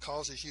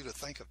causes you to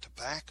think of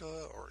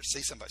tobacco or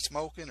see somebody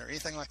smoking or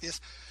anything like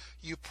this,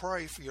 you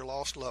pray for your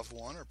lost loved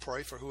one, or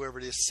pray for whoever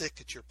it is sick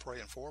that you're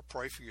praying for,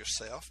 pray for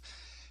yourself.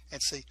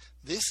 And see,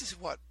 this is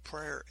what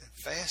prayer and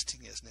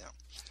fasting is now.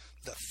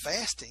 The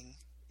fasting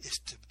is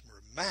to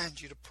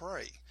remind you to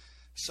pray.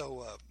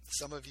 So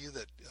some of you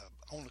that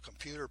on the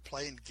computer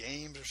playing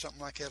games or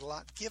something like that a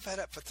lot, give that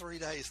up for 3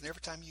 days, and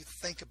every time you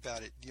think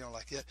about it,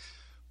 like that,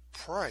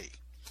 pray.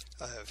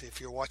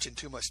 If you're watching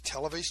too much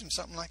television,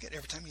 something like that,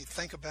 every time you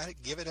think about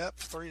it, give it up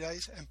for 3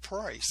 days and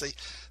pray. See,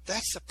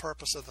 that's the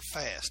purpose of the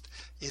fast,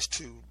 is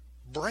to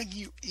bring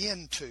you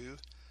into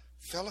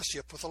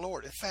fellowship with the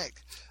Lord. In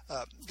fact,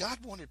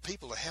 God wanted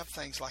people to have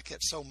things like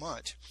that so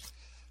much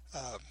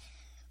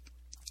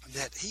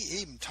that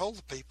he even told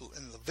the people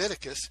in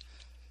Leviticus,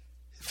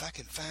 if I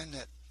can find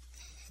that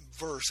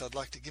verse, I'd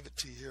like to give it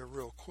to you here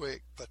real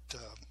quick, but it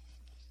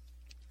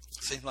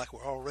seems like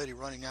we're already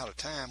running out of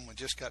time. We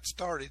just got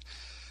started.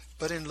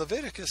 But in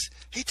Leviticus,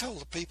 he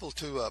told the people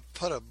to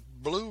put a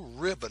blue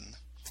ribbon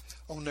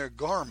on their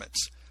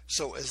garments,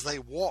 so as they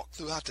walk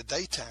throughout the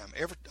daytime,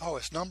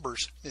 it's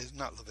Numbers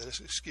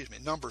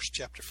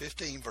chapter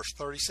 15, verse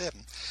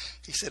 37.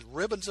 He said,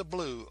 ribbons of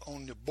blue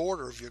on the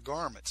border of your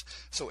garments.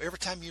 So every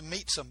time you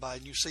meet somebody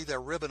and you see their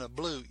ribbon of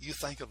blue, you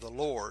think of the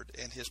Lord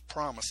and his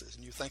promises,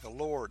 and you think of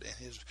the Lord and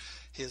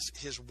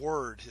his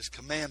word, his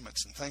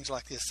commandments, and things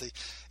like this. See,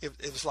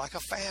 it was like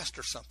a fast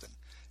or something.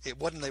 It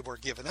wasn't they were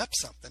giving up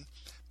something,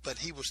 but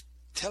he was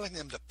telling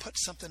them to put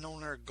something on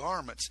their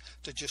garments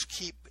to just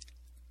keep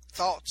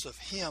thoughts of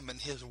him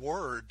and his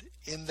word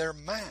in their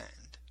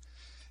mind,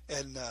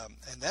 and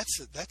that's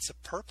the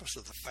purpose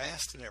of the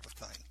fast and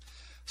everything.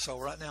 So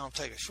right now I'll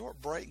take a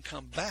short break and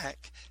come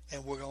back,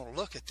 and we're going to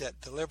look at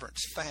that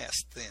deliverance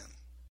fast then.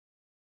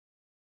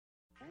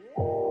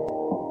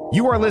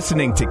 You are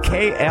listening to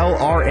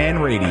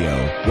KLRN Radio,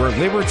 where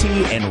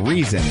liberty and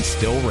reason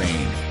still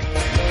reign.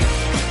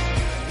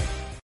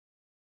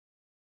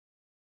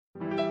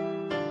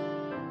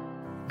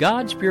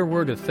 God's Pure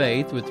Word of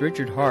Faith with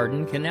Richard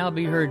Harden can now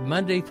be heard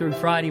Monday through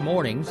Friday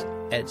mornings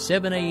at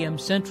 7 a.m.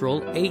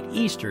 Central, 8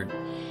 Eastern,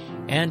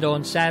 and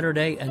on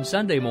Saturday and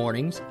Sunday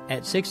mornings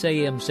at 6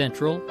 a.m.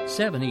 Central,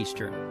 7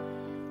 Eastern.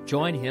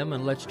 Join him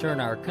and let's turn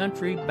our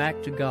country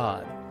back to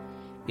God.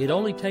 It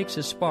only takes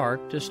a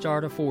spark to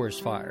start a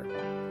forest fire.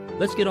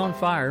 Let's get on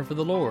fire for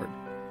the Lord.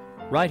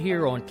 Right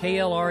here on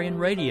KLRN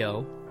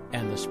Radio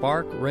and the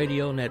Spark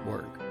Radio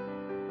Network.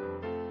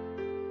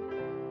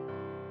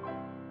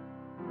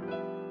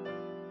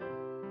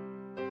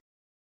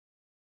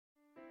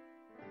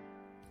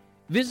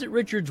 Visit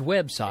Richard's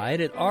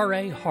website at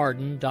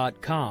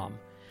raharden.com.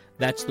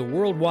 That's the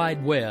World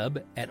Wide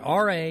Web at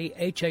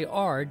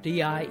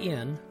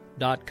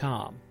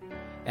rahardin.com.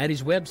 At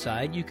his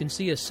website, you can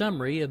see a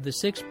summary of the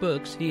 6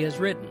 books he has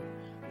written,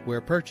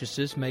 where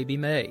purchases may be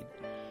made.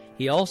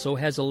 He also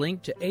has a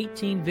link to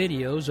 18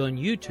 videos on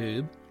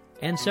YouTube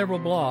and several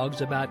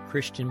blogs about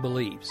Christian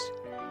beliefs.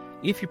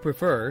 If you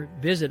prefer,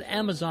 visit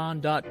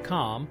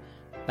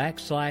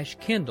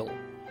amazon.com/Kindle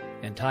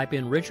and type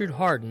in Richard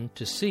Harden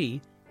to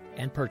see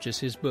and purchase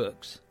his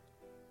books.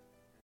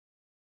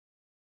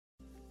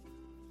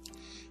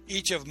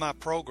 Each of my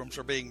programs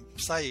are being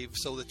saved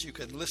so that you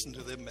can listen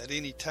to them at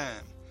any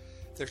time.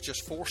 There's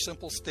just 4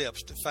 simple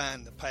steps to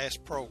find the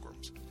past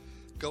programs.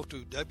 Go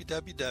to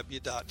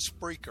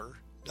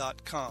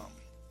www.spreaker.com.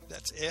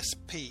 That's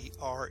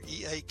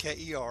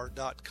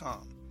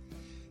SPREAKER.com.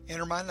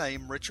 Enter my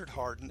name, Richard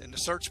Harden, in the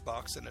search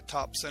box in the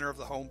top center of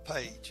the home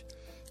page.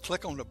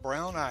 Click on the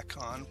brown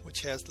icon, which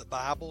has the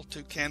Bible,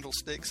 2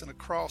 candlesticks, and a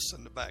cross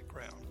in the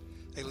background.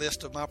 A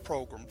list of my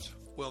programs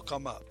will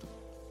come up.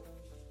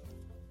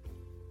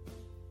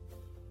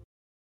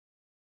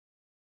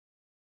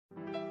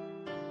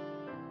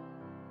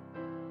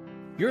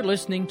 You're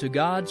listening to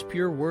God's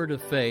Pure Word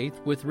of Faith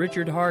with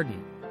Richard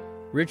Harden.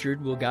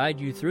 Richard will guide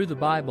you through the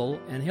Bible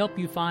and help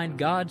you find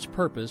God's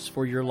purpose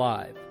for your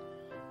life.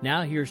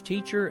 Now here's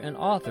teacher and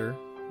author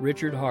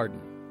Richard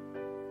Harden.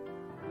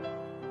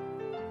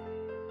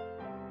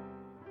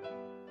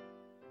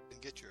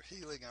 Get your your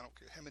healing. I don't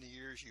care how many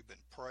years you've been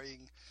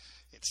praying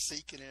and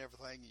seeking and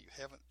everything. You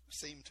haven't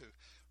seemed to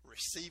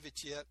receive it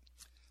yet.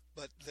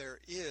 But there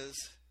is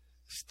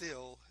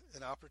still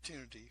an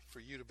opportunity for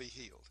you to be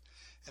healed.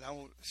 And I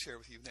want to share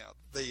with you now.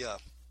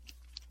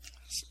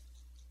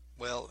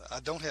 Well, I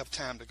don't have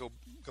time to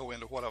go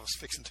into what I was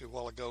fixing to a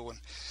while ago and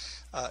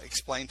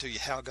explain to you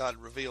how God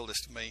revealed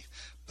this to me,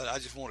 but I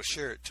just want to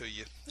share it to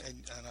you,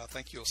 and I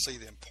think you'll see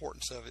the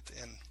importance of it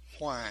and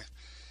why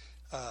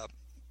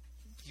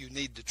you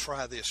need to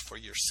try this for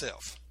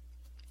yourself.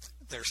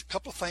 There's a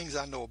couple of things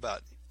I know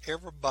about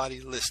everybody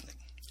listening.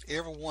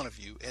 Every one of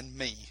you and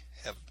me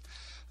have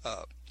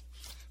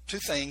two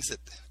things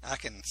that I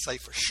can say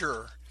for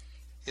sure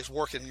is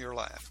working in your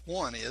life.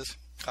 One is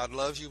God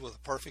loves you with a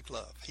perfect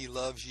love. He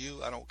loves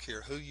you. I don't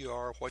care who you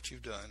are, what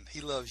you've done.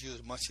 He loves you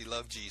as much as he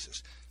loved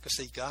Jesus. Because,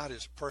 see, God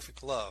is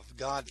perfect love.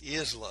 God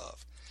is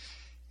love.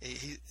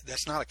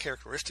 That's not a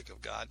characteristic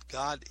of God.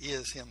 God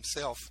is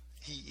himself.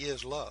 He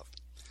is love.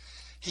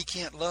 He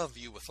can't love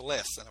you with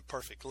less than a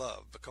perfect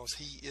love because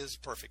he is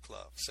perfect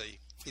love. See,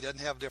 he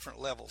doesn't have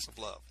different levels of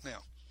love.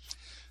 Now,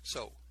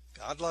 so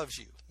God loves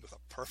you with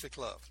a perfect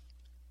love.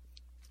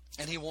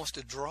 And he wants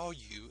to draw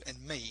you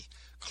and me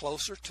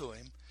closer to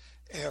him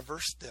every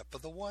step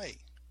of the way.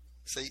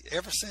 See,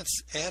 ever since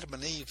Adam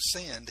and Eve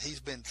sinned, he's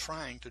been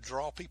trying to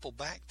draw people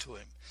back to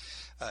him.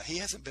 He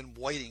hasn't been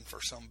waiting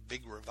for some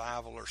big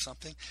revival or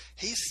something.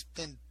 He's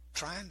been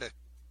trying to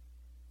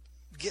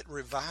get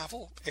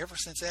revival ever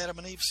since Adam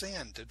and Eve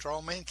sinned, to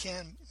draw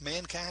mankind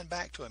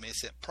back to him. He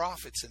sent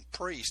prophets and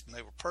priests, and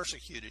they were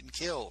persecuted and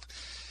killed,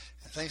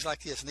 and things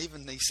like this. And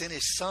even he sent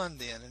his son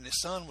then, and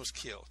his son was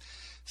killed.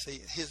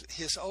 See,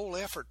 his whole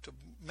effort to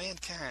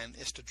mankind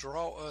is to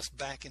draw us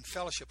back in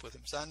fellowship with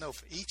him. So I know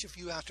for each of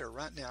you out there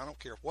right now, I don't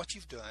care what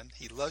you've done,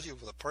 he loves you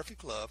with a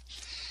perfect love,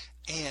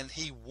 and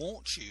he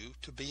wants you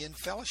to be in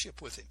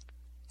fellowship with him.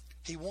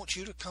 He wants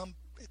you to come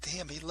to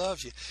him. He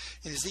loves you.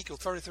 In Ezekiel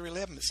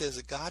 33:11, it says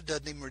that God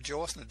doesn't even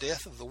rejoice in the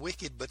death of the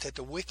wicked, but that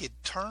the wicked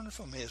turn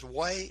from his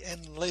way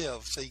and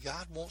live. See,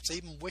 God wants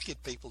even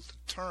wicked people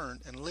to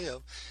turn and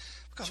live,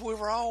 because we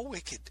were all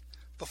wicked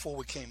before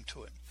we came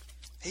to him.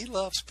 He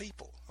loves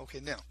people. Okay,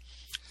 now,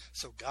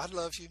 so God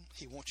loves you.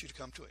 He wants you to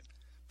come to him.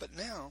 But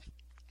now,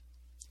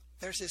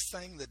 there's this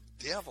thing, the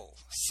devil,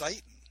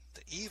 Satan,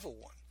 the evil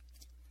one.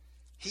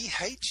 He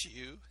hates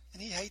you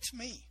and he hates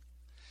me.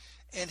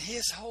 And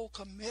his whole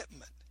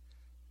commitment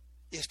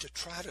is to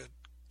try to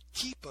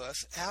keep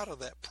us out of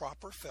that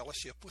proper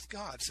fellowship with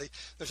God. See,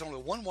 there's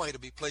only one way to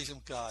be pleasing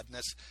with God, and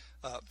that's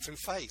through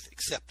faith,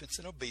 acceptance,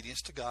 and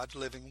obedience to God's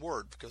living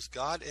word, because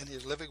God and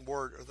his living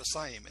word are the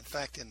same. In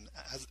fact, in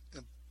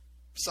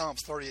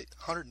Psalms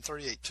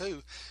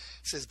 138:2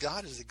 says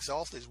God has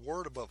exalted his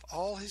word above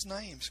all his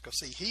names, because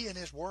see, he and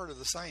his word are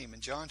the same.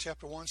 And John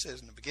chapter 1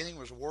 says, in the beginning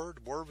was the word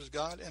was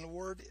God, and the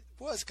word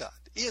was God,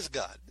 is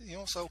God. You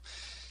know, so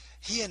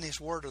he and his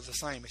word are the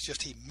same. It's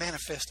just he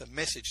manifests a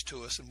message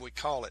to us, and we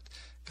call it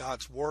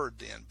God's word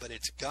then, but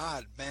it's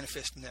God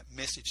manifesting that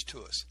message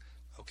to us.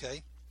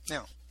 Okay?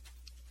 Now,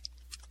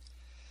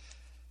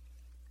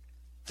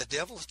 the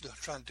devil's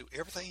trying to do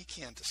everything he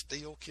can to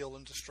steal, kill,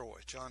 and destroy.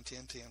 John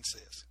 10:10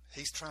 says.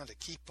 He's trying to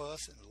keep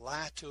us and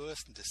lie to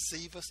us and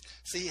deceive us.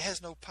 See, he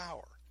has no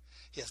power.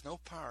 He has no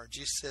power.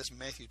 Jesus says in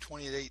Matthew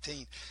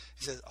 28:18,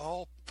 he says,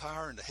 all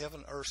power in the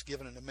heaven and earth is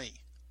given unto me.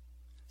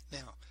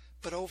 Now,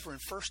 but over in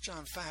 1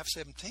 John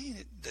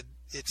 5:17,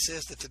 it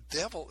says that the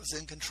devil is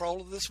in control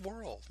of this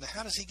world. Now,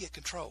 how does he get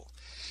control?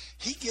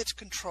 He gets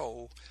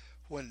control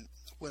when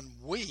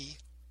we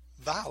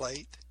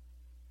violate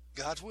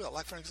God's will.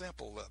 Like, for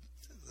example,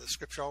 the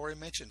scripture already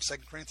mentioned,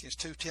 2 Corinthians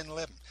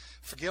 2:10-11.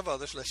 Forgive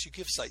others lest you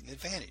give Satan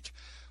advantage.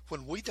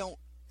 When we don't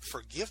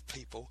forgive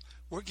people,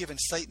 we're giving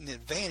Satan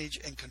advantage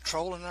and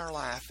control in our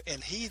life,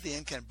 and he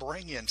then can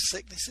bring in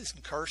sicknesses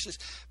and curses.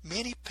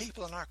 Many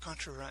people in our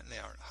country right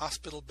now are in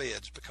hospital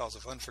beds because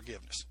of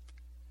unforgiveness.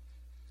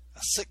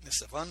 A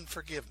sickness of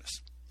unforgiveness.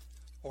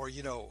 Or,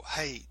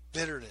 hate,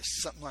 bitterness,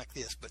 something like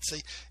this. But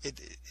see,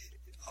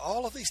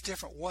 all of these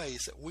different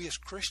ways that we as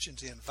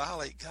Christians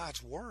violate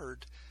God's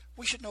word,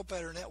 we should know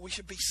better than that. We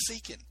should be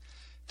seeking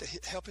to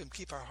help him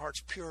keep our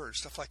hearts pure and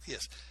stuff like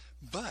this.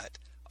 But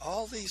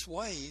all these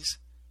ways,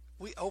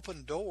 we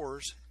open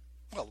doors.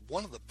 Well,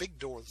 one of the big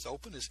doors that's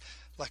open is,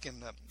 like I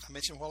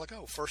mentioned a while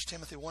ago, 1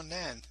 Timothy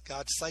 1:9.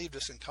 God saved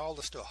us and called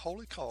us to a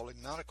holy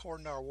calling, not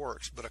according to our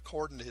works, but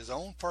according to his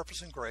own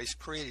purpose and grace,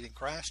 created in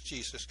Christ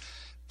Jesus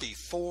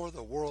before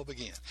the world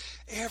began.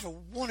 Every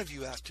one of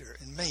you out there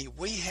and me,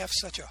 we have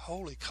such a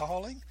holy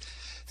calling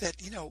that,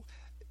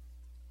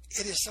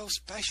 it is so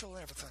special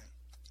and everything.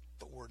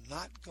 But we're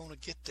not going to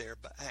get there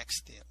by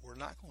accident. We're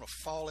not going to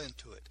fall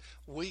into it.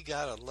 We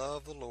got to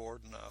love the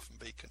Lord enough and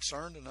be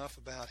concerned enough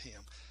about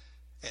him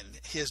and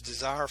his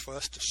desire for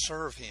us to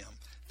serve him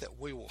that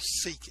we will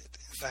seek it.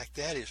 In fact,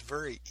 that is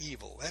very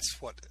evil.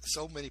 That's what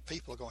so many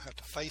people are going to have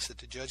to face at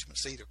the judgment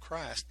seat of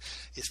Christ,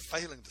 is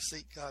failing to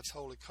seek God's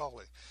holy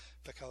calling.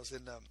 Because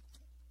in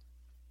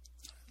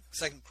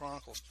 2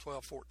 Chronicles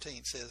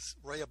 12:14 says,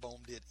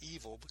 Rehoboam did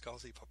evil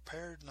because he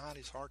prepared not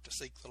his heart to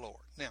seek the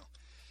Lord. Now,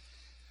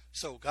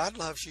 So God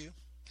loves you.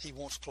 He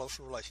wants a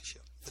closer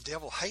relationship. The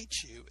devil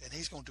hates you, and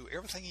he's going to do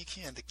everything he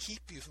can to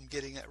keep you from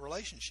getting that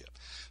relationship.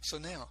 So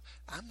now,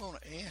 I'm going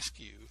to ask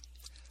you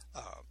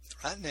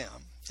right now,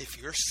 if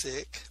you're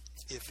sick,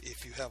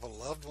 if you have a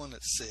loved one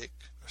that's sick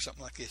or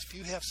something like this, if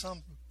you have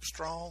some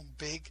strong,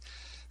 big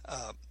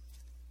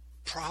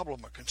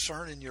problem or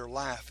concern in your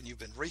life, and you've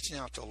been reaching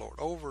out to the Lord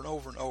over and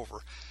over and over,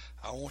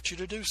 I want you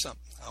to do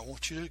something. I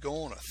want you to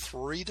go on a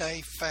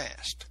 3-day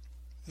fast.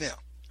 Now,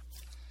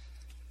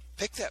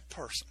 pick that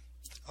person.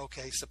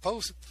 Okay,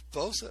 suppose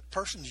that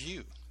person's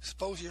you.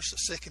 Suppose you're so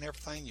sick and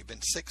everything, you've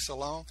been sick so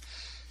long.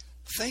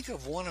 Think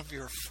of one of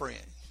your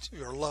friends,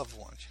 your loved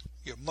ones,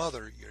 your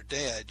mother, your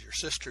dad, your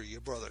sister,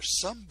 your brother,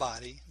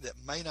 somebody that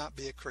may not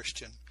be a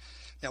Christian.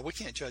 Now, we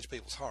can't judge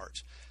people's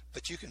hearts,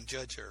 but you can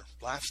judge their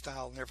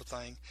lifestyle and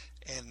everything,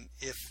 and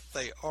if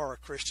they are a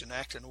Christian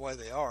acting the way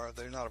they are,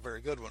 they're not a very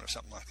good one or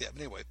something like that.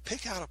 But anyway,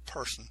 pick out a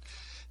person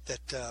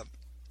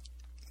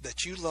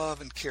that you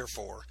love and care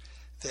for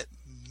that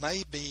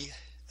may be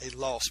a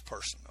lost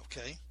person,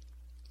 okay?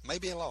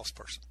 Maybe a lost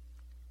person.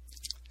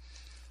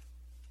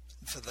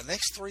 For the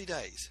next 3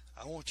 days,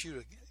 I want you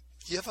to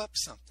give up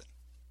something.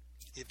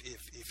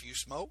 If you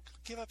smoke,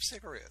 give up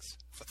cigarettes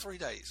for 3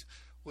 days.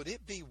 Would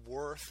it be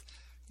worth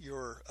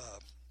your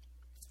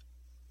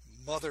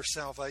mother's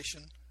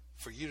salvation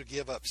for you to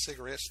give up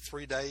cigarettes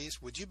 3 days?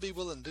 Would you be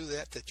willing to do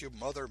that your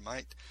mother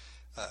might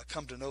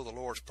come to know the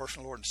Lord as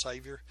personal Lord and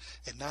Savior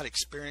and not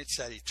experience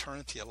that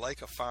eternity, a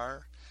lake of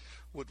fire?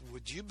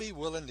 Would you be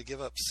willing to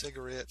give up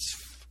cigarettes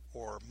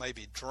or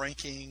maybe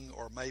drinking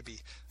or maybe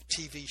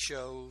TV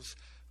shows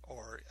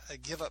or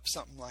give up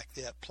something like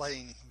that,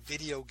 playing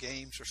video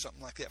games or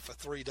something like that for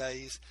 3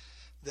 days,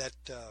 that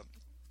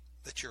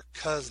your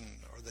cousin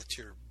or that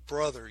your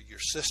brother, your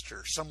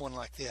sister, someone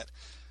like that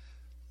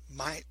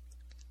might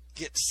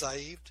get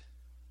saved?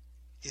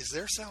 Is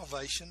their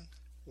salvation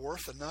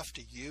worth enough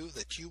to you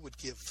that you would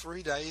give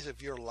 3 days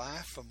of your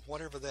life from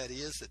whatever that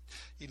is that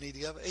you need to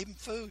give? Even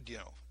food,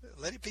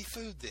 let it be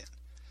food then.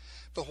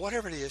 But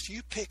whatever it is,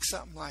 you pick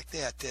something like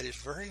that is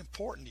very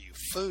important to you.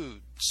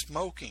 Food,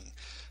 smoking,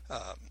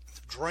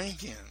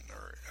 drinking,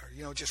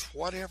 or just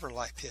whatever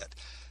like that.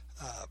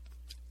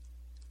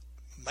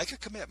 Make a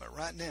commitment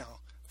right now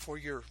for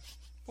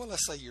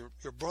let's say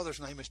your brother's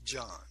name is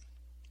John.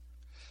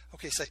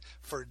 Okay, say,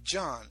 for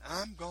John,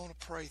 I'm going to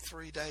pray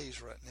 3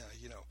 days right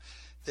now,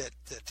 that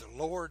the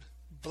Lord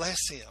bless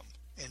him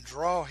and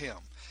draw him,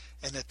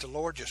 and that the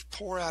Lord just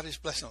pour out his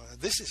blessing on him.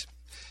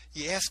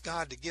 You ask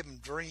God to give him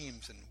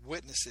dreams and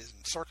witnesses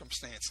and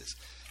circumstances,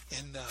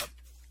 and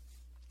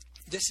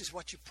this is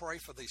what you pray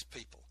for these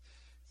people.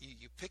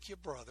 You pick your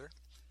brother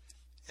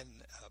and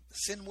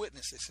send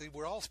witnesses. See,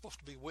 we're all supposed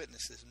to be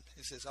witnesses. And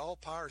it says, all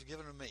power is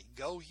given to me.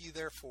 Go ye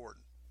therefore,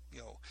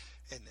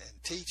 and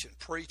teach and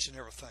preach and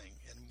everything.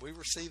 And we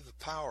receive the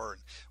power,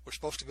 and we're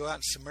supposed to go out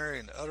in Samaria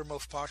and the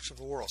uttermost parts of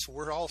the world. So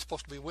we're all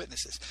supposed to be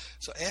witnesses.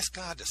 So ask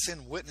God to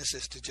send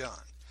witnesses to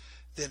John.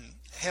 Then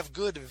have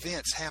good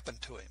events happen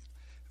to him.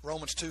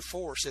 Romans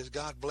 2:4 says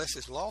God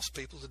blesses lost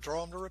people to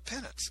draw them to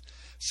repentance.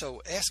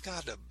 So ask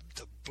God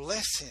to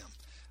bless him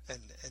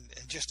and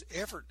just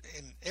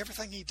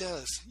everything he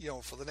does,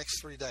 for the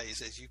next 3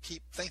 days, as you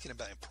keep thinking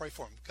about him, pray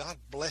for him. God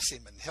bless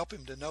him and help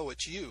him to know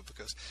it's you,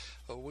 because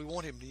we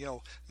want him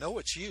to know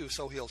it's you,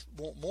 so he'll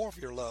want more of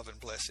your love and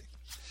blessing.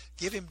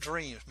 Give him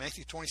dreams.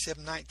 Matthew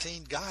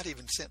 27:19. God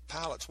even sent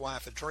Pilate's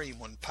wife a dream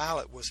when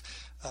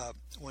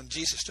when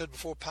Jesus stood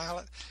before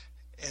Pilate,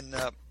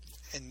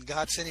 and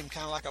God sent him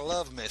kind of like a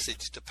love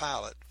message to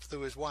Pilate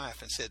through his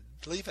wife and said,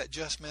 leave that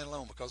just man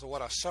alone because of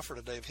what I suffered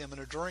today of him in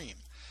a dream.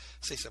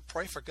 See, so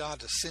pray for God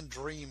to send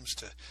dreams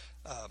to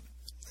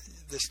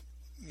this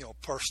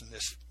person,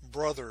 this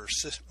brother or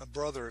a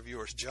brother of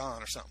yours,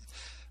 John or something.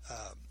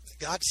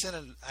 God sent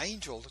an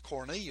angel to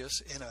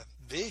Cornelius in a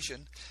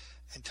vision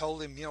and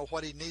told him,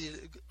 what he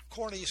needed.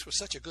 Cornelius was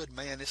such a good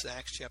man. This is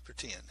Acts chapter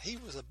 10. He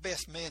was the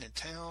best man in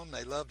town.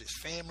 They loved his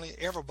family.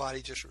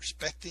 Everybody just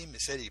respected him. They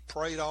said he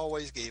prayed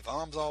always, gave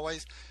alms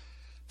always.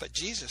 But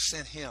Jesus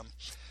sent him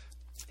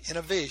in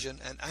a vision.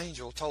 An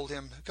angel told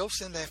him, go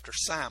send after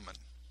Simon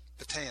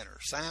the tanner,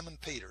 Simon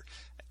Peter,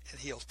 and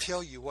he'll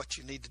tell you what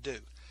you need to do.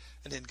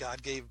 And then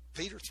God gave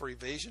Peter 3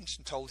 visions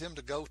and told him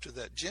to go to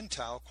that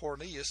Gentile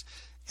Cornelius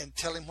and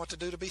tell him what to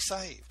do to be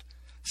saved.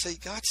 See,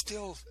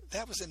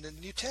 that was in the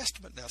New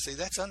Testament now. See,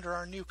 that's under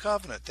our new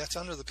covenant. That's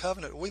under the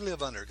covenant we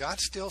live under. God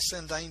still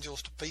sends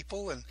angels to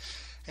people and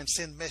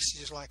send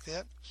messages like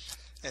that.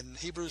 And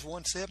Hebrews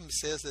 1:7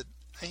 says that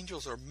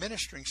angels are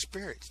ministering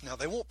spirits. Now,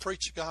 they won't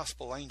preach the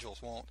gospel,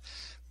 angels won't.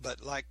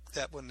 But like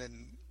that one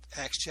in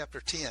Acts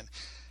chapter 10,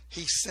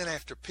 he sent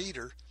after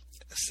Peter,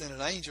 sent an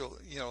angel,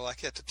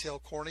 like that to tell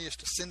Cornelius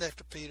to send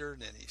after Peter.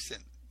 And then he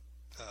sent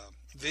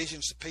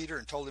visions to Peter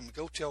and told him to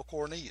go tell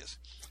Cornelius.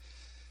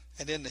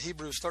 And then the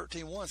Hebrews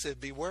 13:1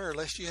 said, beware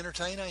lest you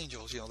entertain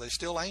angels. There's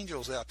still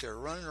angels out there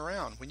running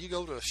around. When you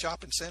go to a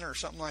shopping center or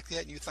something like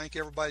that and you think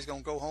everybody's going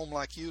to go home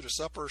like you to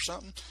supper or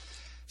something,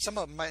 some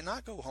of them might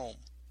not go home.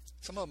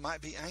 Some of them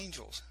might be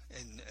angels,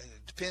 and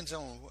it depends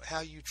on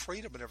how you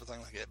treat them and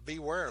everything like that.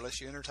 Beware lest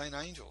you entertain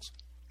angels.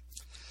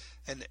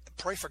 And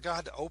pray for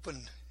God to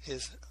open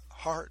his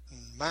heart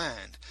and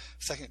mind.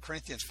 2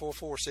 Corinthians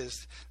 4:4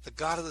 says, the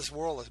God of this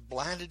world has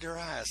blinded their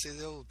eyes. See,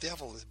 the old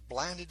devil has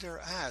blinded their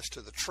eyes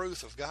to the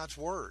truth of God's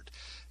word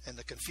and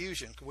the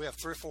confusion. We have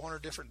 300 or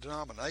 400 different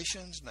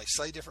denominations, and they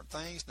say different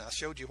things. And I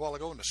showed you a while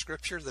ago in the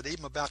scripture that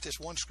even about this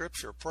one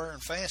scripture, prayer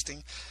and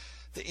fasting,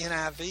 the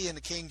NIV and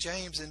the King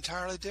James are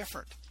entirely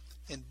different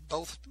in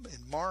both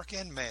in Mark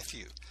and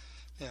Matthew.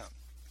 Now,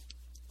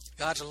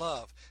 God's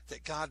love,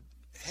 that God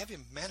have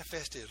him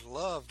manifest his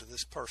love to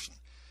this person.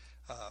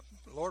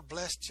 Lord,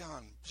 bless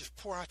John. Just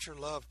pour out your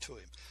love to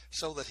him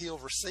so that he'll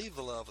receive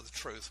the love of the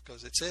truth,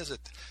 because it says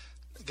that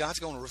God's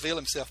going to reveal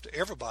himself to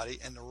everybody,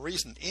 and the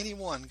reason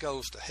anyone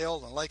goes to hell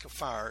and the lake of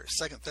fire,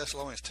 2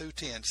 Thessalonians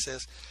 2:10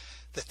 says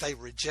that they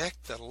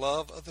reject the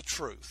love of the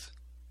truth.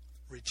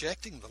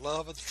 Rejecting the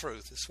love of the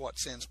truth is what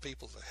sends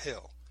people to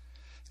hell.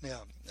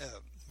 Now,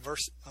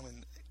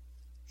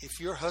 if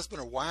your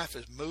husband or wife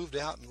has moved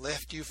out and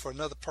left you for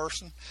another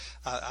person,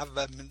 I've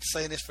been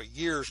saying this for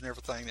years and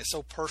everything. It's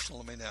so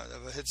personal to me now.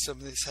 I've had some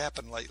of this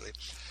happen lately.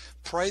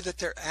 Pray that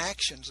their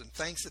actions and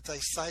things that they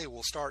say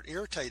will start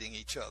irritating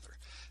each other.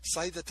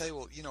 Say that they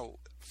will,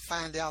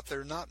 find out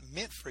they're not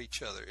meant for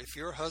each other. If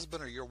your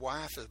husband or your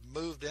wife has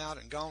moved out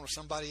and gone with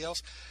somebody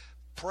else,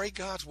 pray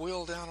God's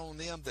will down on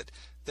them that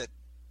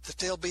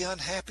they'll be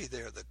unhappy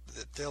there, that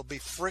there'll be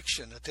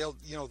friction, that they'll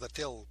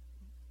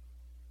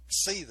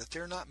see that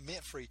they're not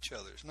meant for each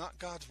other. It's not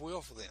God's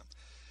will for them.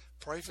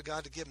 Pray for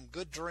God to give them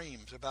good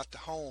dreams about the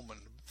home and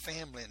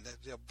family, and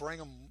that they'll bring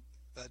them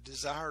a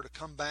desire to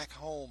come back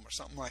home or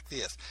something like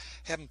this.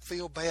 Have them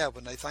feel bad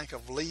when they think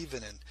of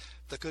leaving, and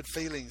the good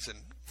feelings and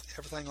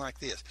everything like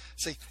this.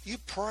 See, you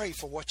pray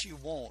for what you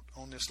want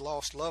on this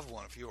lost loved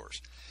one of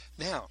yours.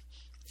 Now,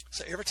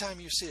 so every time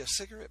you see a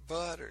cigarette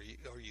butt, or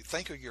you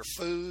think of your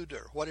food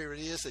or whatever it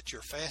is that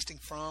you're fasting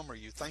from, or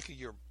you think of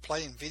you're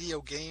playing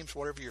video games,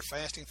 whatever you're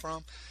fasting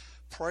from,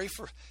 pray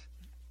for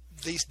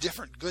these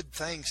different good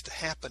things to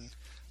happen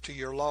to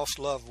your lost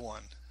loved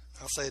one.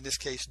 I'll say in this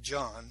case,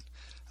 John.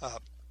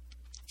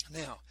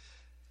 Now,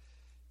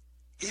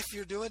 if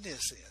you're doing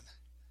this, then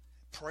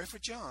pray for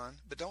John,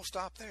 but don't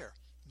stop there.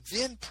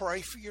 Then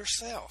pray for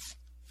yourself.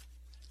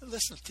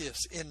 Listen to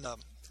this in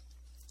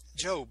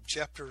Job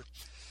chapter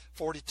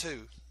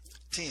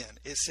 42:10.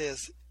 It says,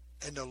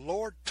 and the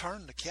Lord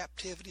turned the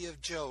captivity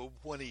of Job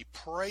when he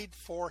prayed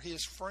for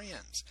his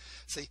friends.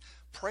 See,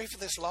 pray for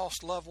this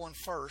lost loved one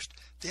first,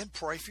 then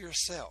pray for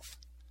yourself.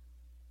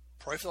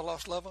 Pray for the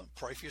lost loved one,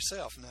 pray for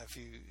yourself. Now, if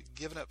you've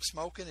given up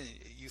smoking and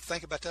you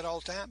think about that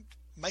all the time,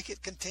 make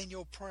it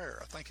continual prayer.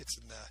 I think it's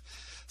in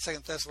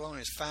 2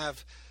 Thessalonians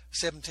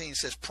 5:17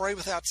 says, pray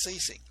without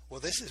ceasing. Well,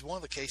 this is one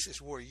of the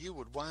cases where you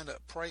would wind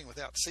up praying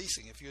without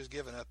ceasing if you was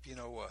giving up,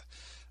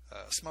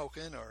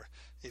 smoking, or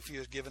if you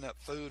was giving up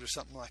food or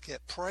something like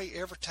that. Pray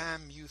every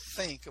time you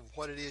think of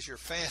what it is you're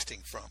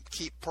fasting from.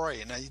 Keep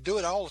praying. Now, you do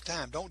it all the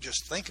time. Don't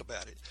just think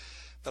about it.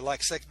 But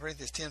like 2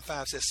 Corinthians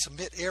 10:5 says,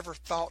 submit every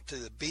thought to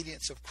the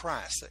obedience of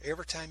Christ. So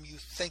every time you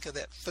think of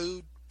that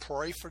food,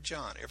 pray for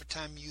John. Every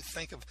time you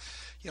think of,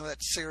 that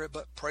cigarette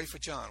butt, pray for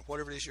John,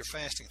 whatever it is you're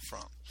fasting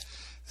from.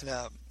 And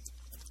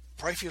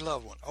pray for your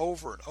loved one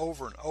over and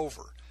over and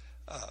over.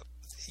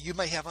 You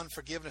may have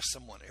unforgiveness to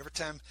someone. Every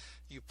time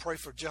you pray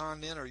for John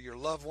then, or your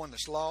loved one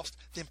that's lost,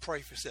 then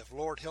pray for yourself.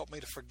 Lord, help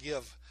me to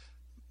forgive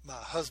my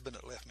husband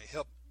that left me.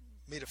 Help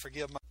me to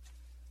forgive my...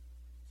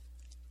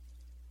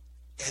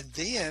 And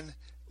then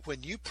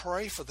when you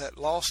pray for that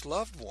lost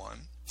loved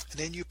one, and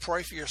then you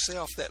pray for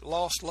yourself, that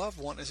lost loved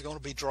one is going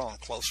to be drawn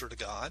closer to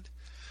God.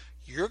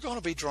 You're going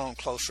to be drawn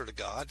closer to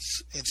God.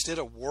 Instead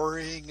of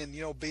worrying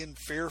and, being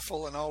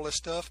fearful and all this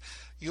stuff,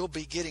 you'll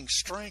be getting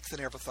strength and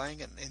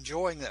everything and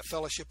enjoying that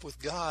fellowship with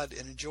God,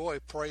 and enjoy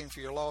praying for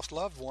your lost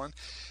loved one.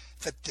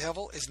 The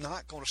devil is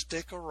not going to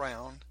stick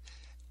around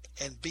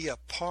and be a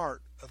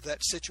part of that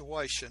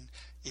situation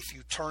if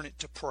you turn it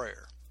to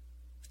prayer.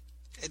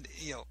 And,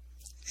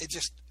 it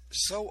just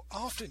so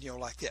often,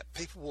 like that,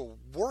 people will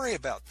worry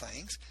about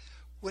things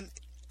when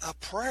a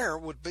prayer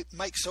would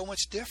make so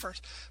much difference,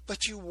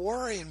 but you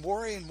worry and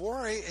worry and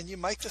worry, and you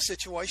make the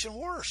situation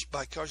worse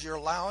because you're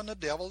allowing the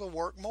devil to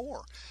work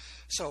more.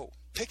 So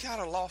pick out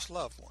a lost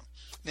loved one.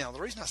 Now,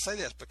 the reason I say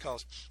that is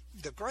because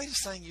the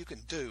greatest thing you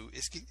can do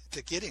is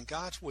to get in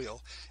God's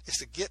will is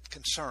to get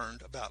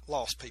concerned about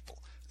lost people.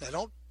 Now,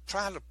 don't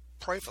try to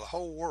pray for the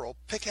whole world.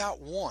 Pick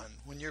out one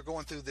when you're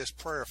going through this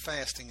prayer,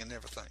 fasting, and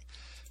everything.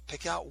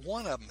 Pick out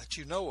one of them that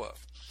you know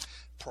of.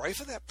 Pray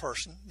for that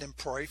person, then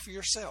pray for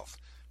yourself.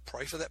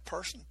 Pray for that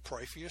person,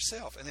 pray for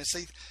yourself. And then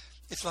see,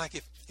 it's like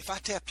if I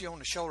tap you on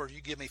the shoulder,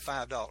 you give me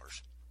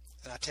 $5.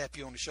 And I tap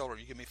you on the shoulder,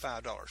 you give me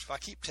 $5. If I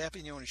keep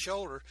tapping you on the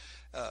shoulder,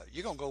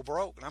 you're going to go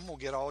broke, and I'm going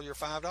to get all your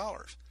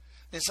 $5.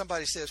 Then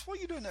somebody says, what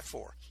are you doing that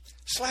for?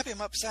 Slap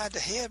him upside the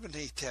head when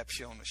he taps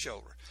you on the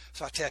shoulder.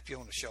 So I tap you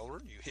on the shoulder,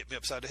 and you hit me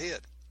upside the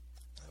head.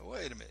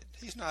 Wait a minute,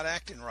 he's not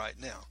acting right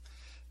now.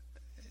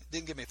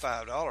 Didn't give me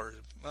 $5.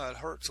 It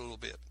hurts a little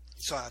bit.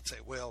 So I'd say,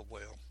 well,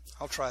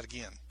 I'll try it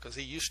again, because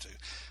he used to.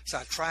 So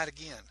I try it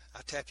again.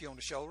 I tap you on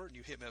the shoulder, and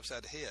you hit me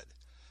upside the head.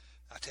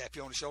 I tap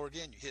you on the shoulder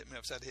again, you hit me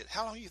upside the head.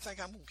 How long do you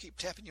think I'm going to keep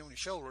tapping you on the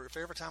shoulder if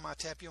every time I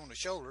tap you on the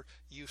shoulder,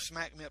 you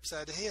smack me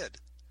upside the head?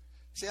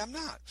 See, I'm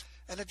not.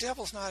 And the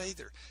devil's not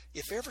either.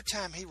 If every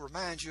time he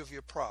reminds you of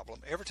your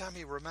problem, every time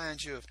he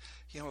reminds you of,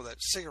 that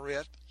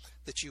cigarette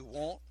that you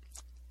want,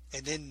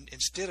 and then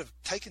instead of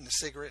taking the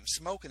cigarette and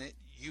smoking it,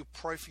 you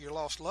pray for your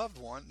lost loved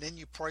one, then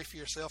you pray for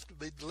yourself to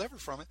be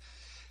delivered from it,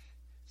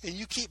 and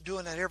you keep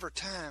doing that every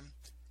time,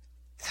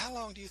 how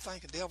long do you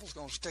think the devil's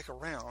going to stick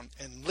around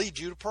and lead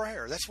you to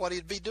prayer? That's what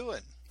he'd be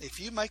doing. If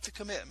you make the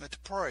commitment to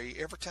pray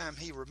every time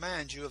he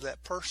reminds you of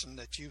that person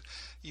that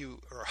you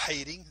are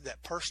hating,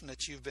 that person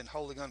that you've been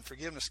holding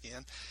unforgiveness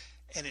against,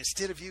 and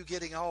instead of you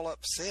getting all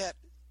upset,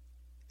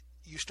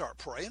 you start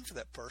praying for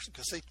that person.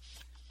 Because, see,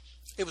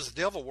 it was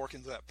the devil working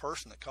through that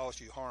person that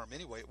caused you harm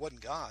anyway. It wasn't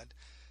God.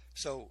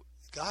 So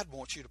God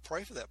wants you to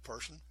pray for that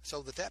person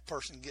so that that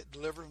person can get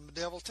delivered from the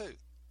devil too.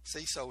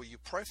 See, so you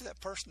pray for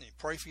that person and you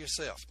pray for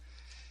yourself.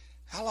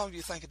 How long do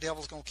you think the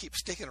devil's going to keep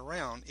sticking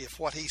around if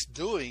what he's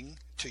doing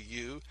to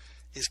you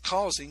is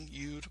causing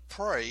you to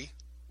pray,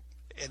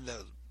 and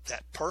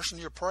that person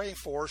you're praying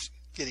for is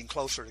getting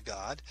closer to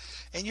God,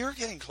 and you're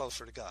getting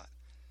closer to God?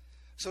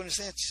 So in a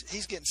sense,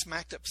 he's getting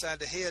smacked upside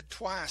the head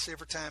twice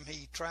every time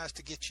he tries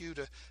to get you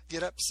to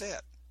get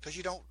upset, because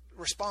you don't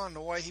respond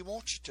the way he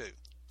wants you to.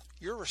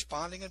 You're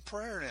responding in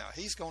prayer now.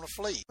 He's going to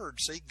flee.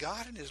 See,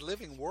 God and his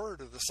living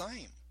word are the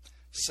same.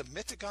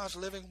 Submit to God's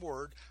living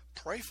word.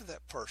 Pray for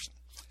that person.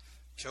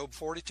 Job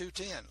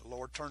 42:10, the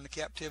Lord turned the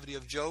captivity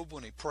of Job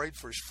when he prayed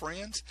for his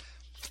friends,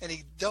 and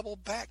he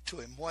doubled back to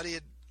him what he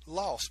had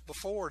lost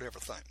before and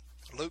everything.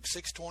 Luke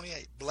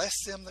 6:28, bless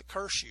them that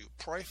curse you.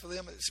 Pray for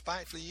them that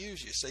spitefully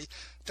use you. See,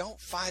 don't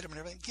fight them and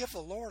everything. Give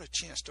the Lord a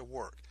chance to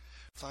work.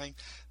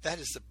 That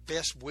is the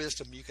best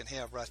wisdom you can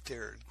have right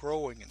there,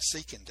 growing and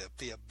seeking to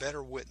be a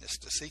better witness,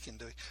 to seeking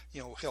to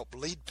help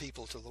lead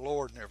people to the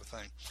Lord and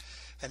everything.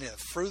 And then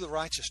through the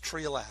righteous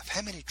tree of life.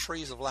 How many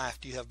trees of life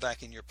do you have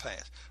back in your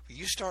path? Well,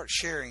 you start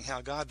sharing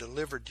how God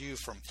delivered you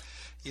from,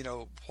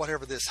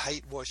 whatever this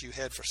hate was you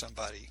had for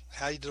somebody,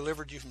 how he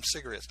delivered you from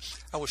cigarettes.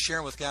 I was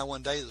sharing with a guy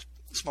one day that was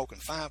smoking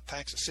 5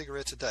 packs of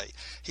cigarettes a day.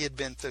 He had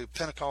been through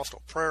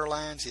Pentecostal prayer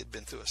lines. He had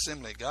been through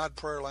Assembly of God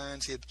prayer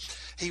lines.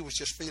 He was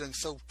just feeling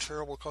so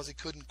terrible because he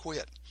couldn't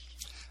quit.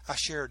 I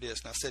shared this,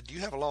 and I said, do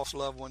you have a lost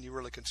loved one you're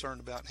really concerned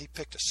about? And he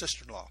picked a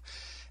sister-in-law.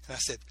 And I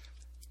said,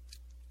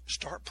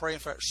 start praying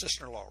for that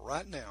sister-in-law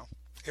right now.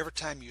 Every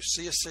time you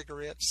see a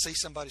cigarette, see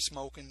somebody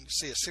smoking,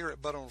 see a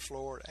cigarette butt on the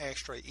floor,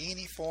 ashtray,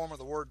 any form of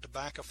the word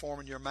tobacco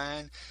form in your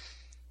mind,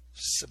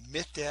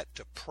 submit that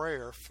to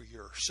prayer for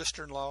your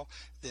sister-in-law,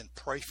 then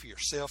pray for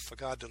yourself for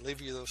God to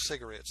deliver you those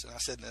cigarettes. And I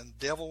said, and the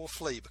devil will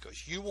flee,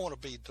 because you want to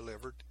be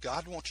delivered.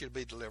 God wants you to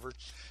be delivered.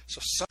 So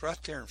right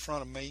there in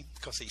front of me,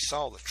 because he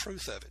saw the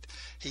truth of it,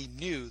 he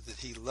knew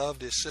that he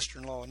loved his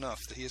sister-in-law enough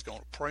that he was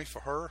going to pray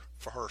for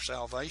her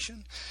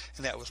salvation,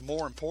 and that was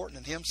more important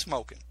than him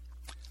smoking.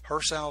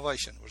 Her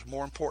salvation was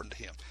more important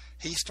to him.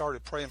 He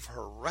started praying for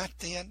her right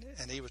then,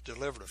 and he was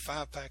delivered of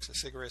 5 packs of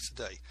cigarettes a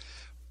day,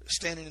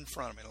 standing in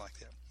front of me like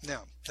that.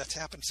 Now, that's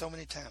happened so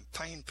many times.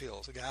 Pain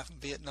pills, a guy from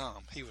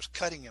Vietnam, he was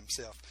cutting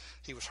himself.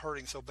 He was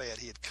hurting so bad,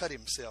 he had cut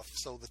himself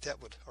so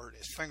that would hurt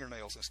his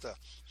fingernails and stuff.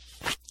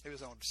 He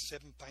was on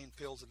 7 pain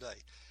pills a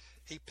day.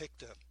 He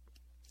picked a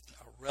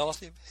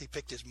relative. He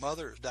picked his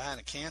mother who was dying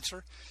of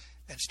cancer,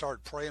 and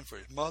started praying for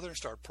his mother and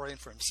started praying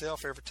for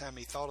himself every time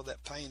he thought of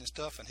that pain and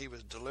stuff, and he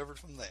was delivered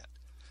from that.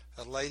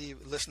 A lady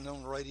listening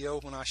on the radio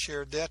when I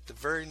shared that, the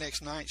very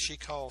next night she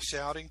called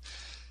shouting,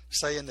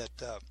 saying that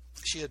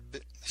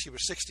she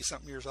was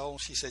 60-something years old,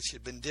 and she said she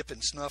had been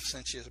dipping snuff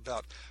since she was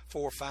about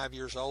 4 or 5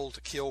 years old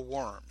to kill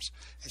worms,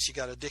 and she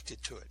got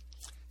addicted to it.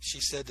 She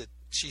said that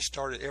she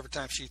started, every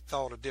time she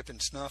thought of dipping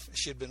snuff,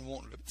 she had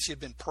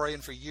been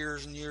praying for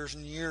years and years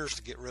and years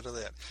to get rid of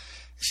that.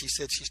 She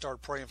said she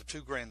started praying for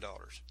 2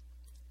 granddaughters,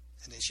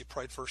 and then she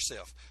prayed for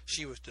herself.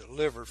 She was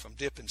delivered from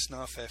dipping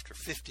snuff after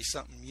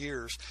 50-something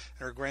years,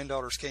 and her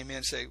granddaughters came in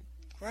and said,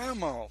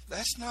 "Grandma,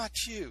 that's not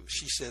you."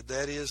 She said,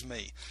 "That is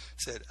me."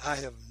 Said, "I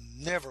have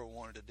never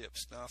wanted to dip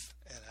snuff,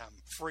 and I'm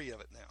free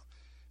of it now."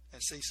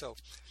 And see, so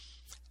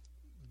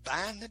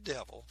bind the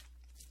devil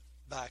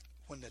by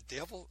when the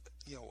devil,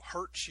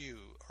 hurts you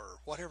or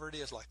whatever it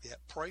is like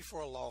that. Pray for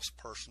a lost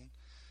person,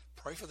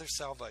 pray for their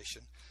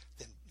salvation,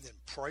 then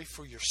pray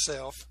for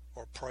yourself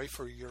or pray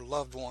for your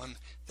loved one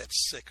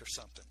that's sick or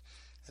something.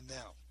 And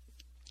now,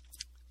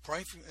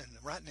 pray for.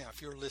 And right now,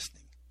 if you're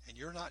listening and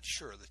you're not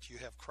sure that you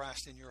have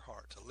Christ in your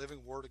heart, the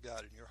living Word of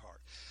God in your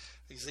heart,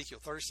 Ezekiel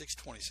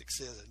 36:26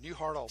 says, "A new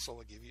heart also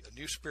will give you, a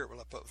new spirit will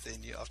I put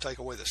within you. I'll take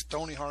away the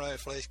stony heart out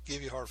of flesh,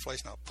 give you a heart of flesh,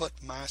 and I'll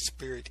put my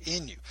spirit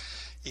in you."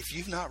 If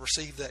you've not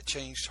received that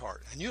changed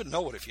heart, and you'll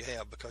know it if you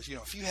have, because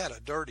if you had a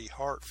dirty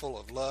heart full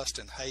of lust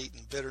and hate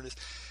and bitterness,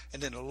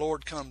 and then the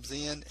Lord comes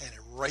in and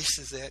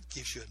erases that,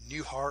 gives you a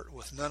new heart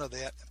with none of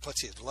that, and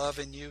puts His love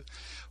in you,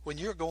 when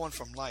you're going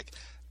from like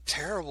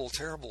terrible,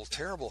 terrible,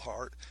 terrible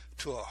heart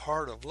to a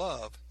heart of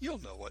love, you'll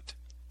know it.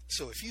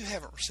 So if you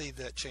haven't received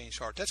that changed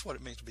heart, that's what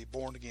it means to be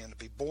born again, to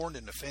be born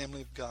in the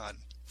family of God.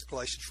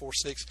 Galatians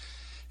 4:6.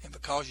 And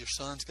because your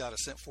sons, God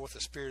has sent forth the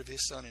Spirit of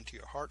His Son into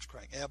your hearts,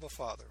 crying, Abba,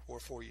 Father,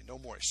 wherefore you no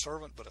more a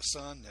servant, but a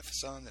son, and if a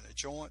son, then a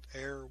joint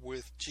heir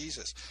with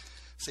Jesus.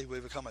 See, we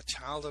become a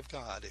child of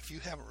God. If you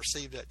haven't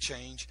received that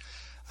change,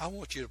 I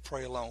want you to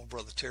pray along with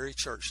Brother Terry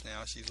Church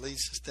now as he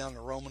leads us down the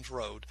Romans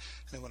Road.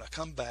 And then when I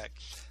come back,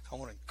 I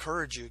want to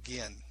encourage you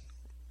again,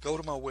 go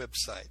to my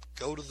website,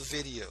 go to the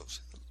videos,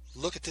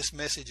 look at this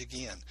message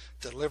again,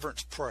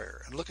 deliverance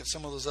prayer, and look at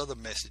some of those other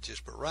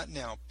messages. But right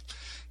now,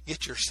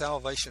 get your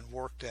salvation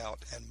worked out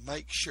and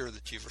make sure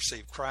that you've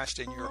received Christ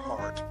in your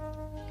heart.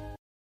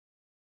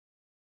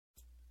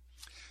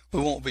 We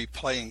won't be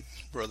playing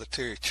Brother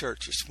Terry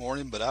Church this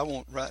morning, but I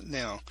want right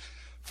now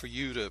for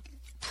you to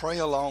pray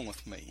along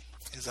with me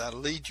as I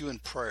lead you in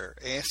prayer,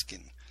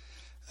 asking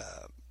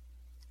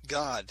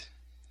God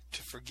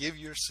to forgive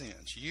your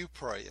sins. You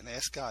pray and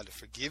ask God to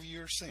forgive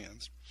your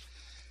sins.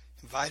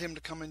 Invite Him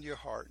to come into your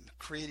heart and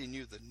create in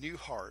you the new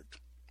heart,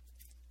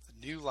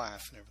 the new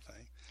life and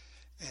everything.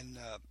 And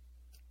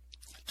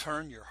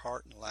turn your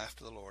heart and life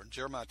to the Lord.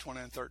 Jeremiah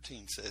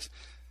 29:13 says,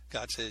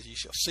 God says, you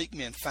shall seek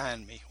me and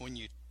find me when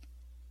you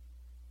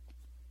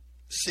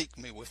seek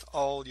me with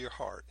all your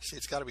heart. See,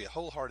 it's got to be a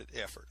wholehearted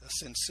effort, a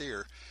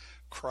sincere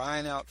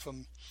crying out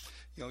from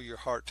your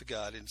heart to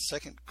God. In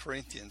 2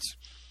 Corinthians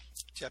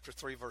chapter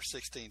 3 verse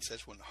 16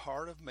 says, when the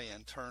heart of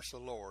man turns to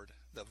the Lord,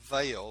 the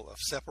veil of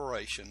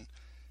separation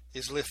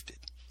is lifted.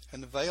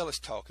 And the veil is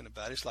talking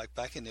about, it's like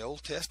back in the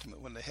Old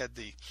Testament when they had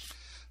the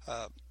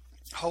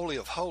Holy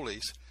of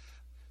Holies.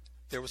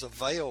 There was a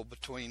veil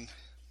between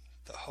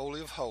the Holy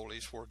of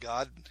Holies where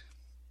God's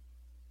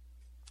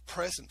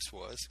presence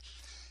was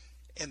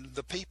and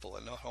the people,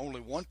 and only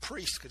one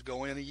priest could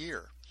go in a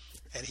year.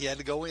 And he had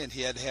to go in.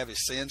 He had to have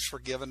his sins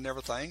forgiven and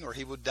everything, or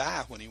he would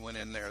die when he went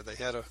in there. They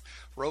had a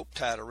rope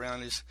tied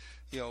around his,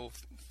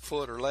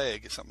 foot or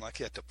leg or something like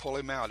that to pull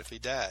him out if he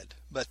died.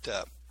 But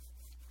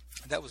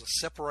that was a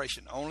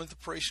separation. Only the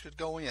priest could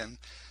go in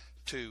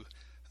to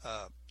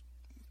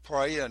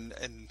pray and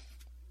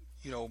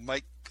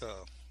make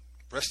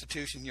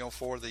restitution,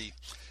 for the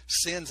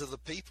sins of the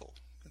people,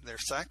 their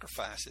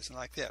sacrifices and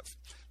like that.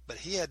 But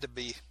he had to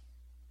be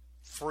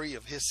free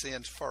of his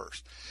sins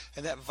first.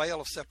 And that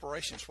veil of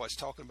separation is what it's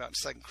talking about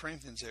in 2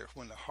 Corinthians there.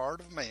 When the heart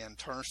of man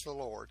turns to the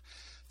Lord,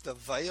 the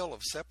veil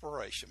of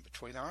separation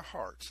between our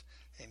hearts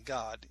and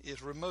God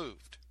is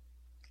removed.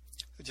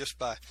 Just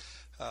by,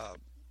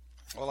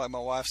 like my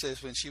wife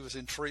says, when she was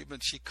in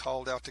treatment, she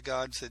called out to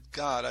God and said,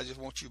 God, I just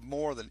want you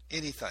more than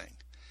anything.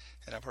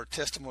 And I've heard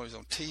testimonies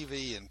on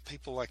TV and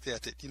people like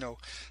that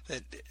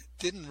that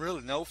didn't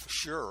really know for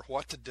sure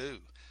what to do.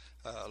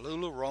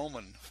 Lulu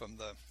Roman from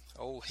the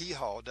old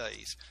hee-haw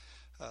days,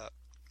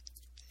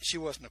 she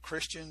wasn't a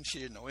Christian. She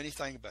didn't know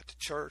anything about the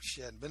church.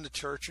 She hadn't been to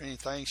church or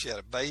anything. She had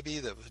a baby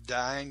that was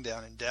dying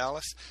down in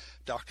Dallas.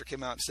 Doctor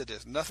came out and said,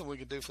 there's nothing we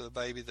can do for the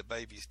baby. The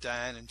baby's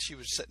dying. And she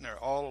was sitting there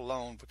all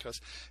alone because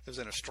it was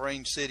in a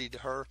strange city to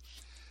her.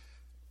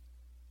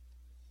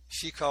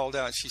 She called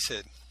out and she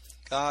said,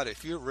 God,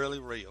 if you're really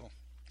real,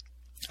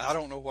 I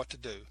don't know what to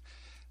do,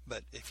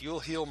 but if you'll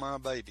heal my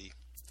baby,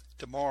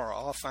 tomorrow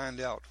I'll find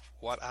out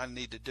what I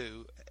need to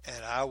do,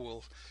 and I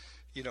will,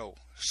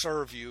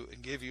 serve you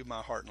and give you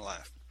my heart and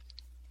life.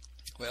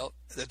 Well,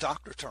 the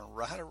doctor turned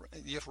right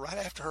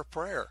after her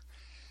prayer,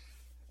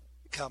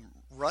 come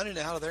running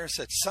out of there and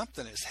said,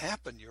 something has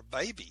happened. Your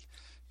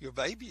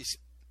baby's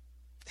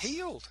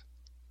healed.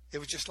 It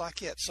was just like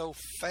that, so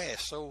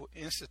fast, so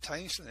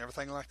instantaneous and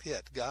everything like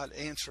that, God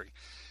answering.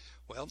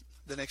 Well,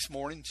 the next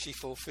morning, she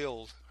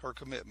fulfilled her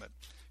commitment.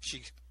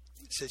 She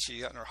said she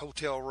got in her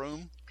hotel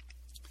room,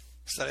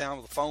 sat down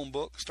with a phone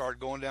book,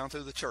 started going down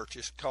through the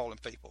churches, calling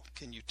people.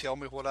 Can you tell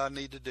me what I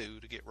need to do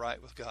to get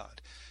right with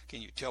God?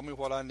 Can you tell me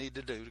what I need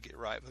to do to get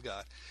right with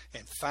God?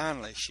 And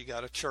finally, she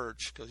got a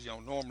church, because,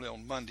 normally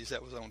on Mondays,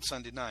 that was on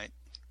Sunday night.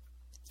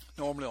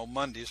 Normally on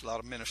Mondays, a lot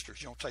of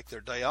ministers, take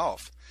their day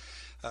off.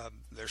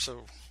 They're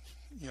so,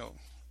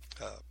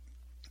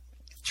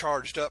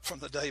 charged up from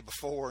the day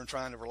before and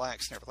trying to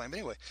relax and everything. But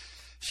anyway,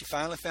 she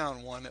finally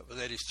found one that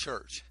was at his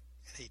church,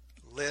 and he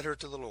led her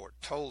to the Lord,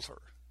 told her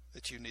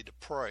that you need to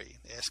pray,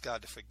 ask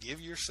God to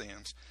forgive your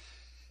sins,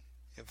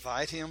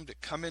 invite Him to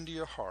come into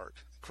your heart,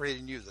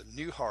 creating you the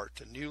new heart,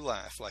 the new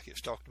life, like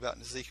it's talked about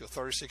in Ezekiel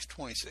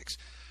 36:26,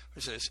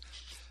 it says,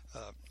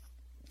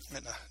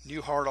 and a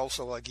new heart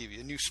also I give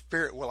you, a new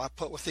spirit will I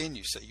put within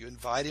you. So you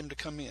invite Him to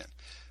come in.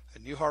 A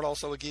new heart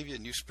also will give you, a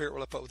new spirit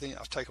will I put within you.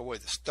 I'll take away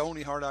the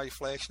stony heart out of your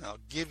flesh, and I'll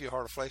give you a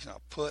heart of flesh, and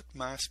I'll put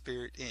my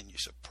spirit in you.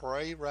 So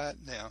pray right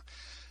now.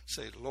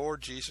 Say,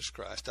 Lord Jesus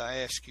Christ, I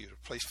ask you to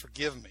please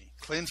forgive me.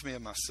 Cleanse me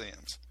of my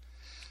sins.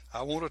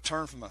 I want to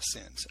turn from my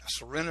sins. I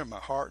surrender my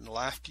heart and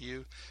life to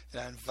you,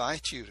 and I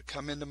invite you to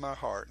come into my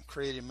heart and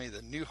create in me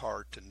the new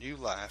heart, the new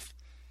life.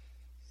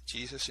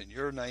 Jesus, in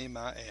your name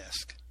I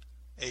ask.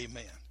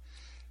 Amen.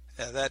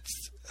 Now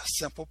that's a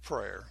simple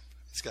prayer.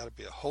 It's got to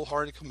be a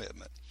wholehearted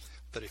commitment.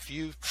 But if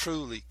you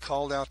truly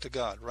called out to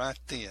God right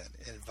then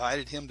and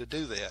invited Him to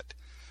do that,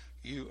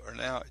 you are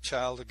now a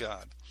child of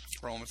God.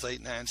 Romans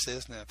 8:9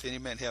 says, now if any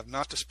man have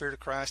not the Spirit of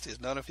Christ, he is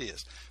none of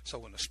his. So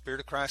when the Spirit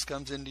of Christ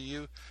comes into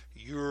you,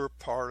 you're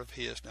part of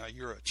his. Now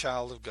you're a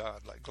child of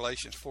God. Like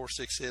Galatians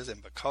 4:6 says,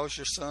 and because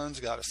your sons,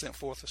 God has sent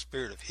forth the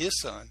Spirit of his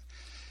Son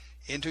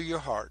into your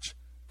hearts,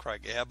 cry,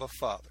 Abba,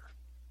 Father.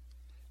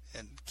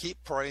 And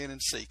keep praying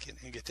and seeking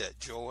and get that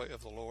joy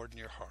of the Lord in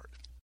your heart.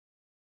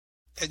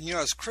 And you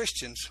know, as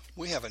Christians,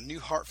 we have a new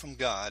heart from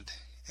God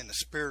and the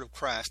Spirit of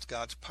Christ,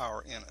 God's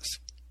power in us.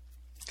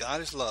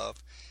 God is love,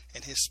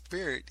 and his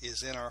Spirit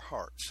is in our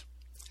hearts.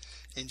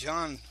 In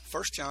 1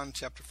 John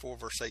chapter 4,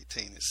 verse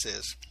 18, it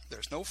says,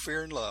 there's no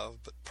fear in love,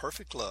 but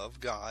perfect love,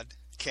 God,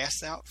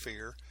 casts out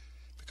fear,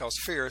 because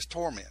fear is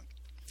torment.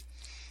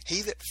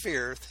 He that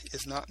feareth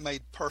is not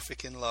made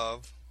perfect in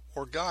love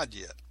or God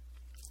yet.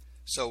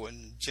 So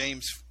in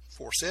James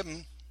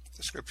 4:7,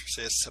 the scripture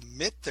says,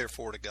 submit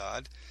therefore to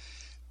God,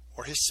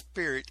 or his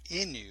Spirit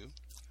in you.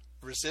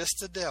 Resist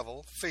the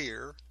devil,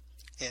 fear,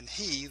 and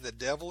he, the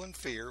devil and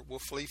fear, will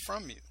flee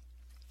from you.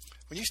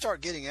 When you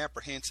start getting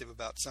apprehensive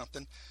about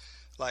something,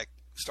 like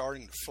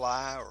starting to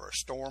fly or a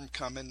storm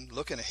coming,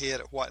 looking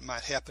ahead at what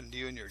might happen to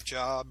you in your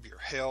job, your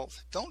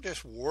health, don't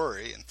just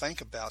worry and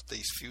think about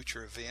these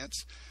future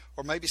events,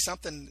 or maybe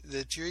something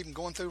that you're even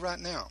going through right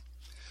now.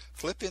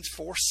 Philippians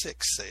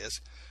 4:6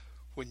 says,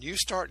 when you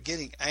start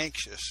getting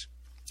anxious,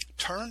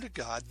 turn to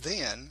God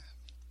then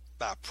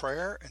by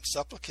prayer and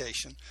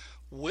supplication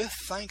with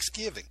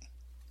thanksgiving.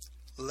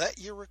 Let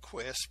your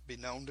requests be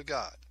known to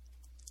God.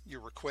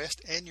 Your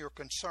request and your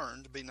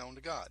concerns be known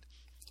to God.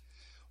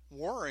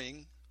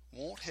 Worrying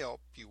won't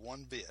help you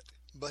one bit,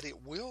 but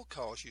it will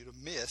cause you to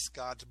miss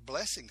God's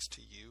blessings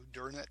to you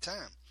during that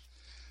time.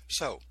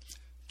 So,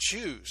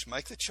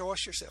 make the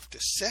choice yourself to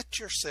set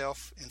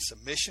yourself in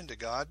submission to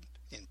God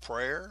in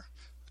prayer,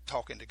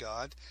 talking to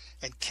God,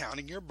 and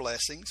counting your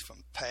blessings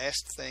from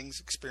past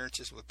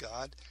experiences with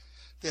God.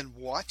 Then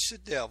watch the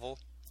devil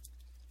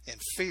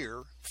and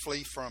fear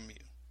flee from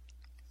you.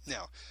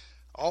 Now,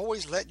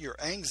 always let your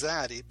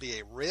anxiety be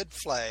a red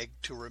flag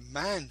to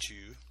remind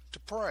you to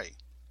pray.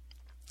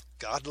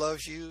 God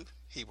loves you.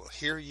 He will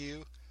hear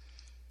you.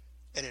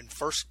 And in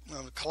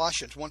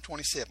Colossians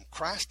 1:27,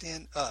 Christ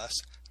in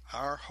us,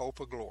 our hope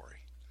of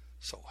glory.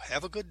 So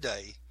have a good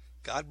day.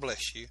 God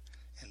bless you,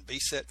 and be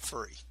set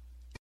free.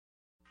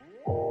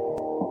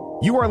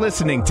 You are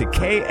listening to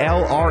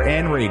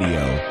KLRN Radio,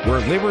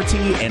 where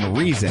liberty and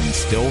reason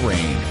still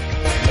reign.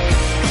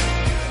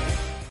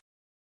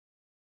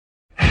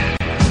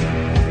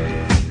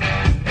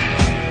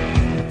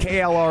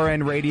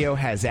 KLRN Radio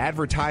has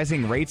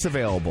advertising rates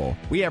available.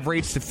 We have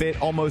rates to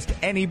fit almost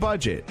any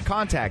budget.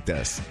 Contact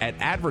us at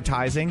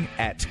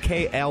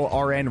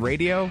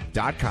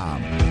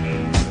advertising@klrnradio.com.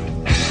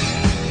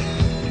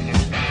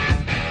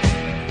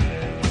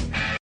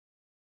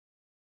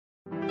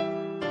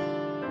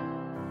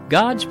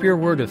 God's Pure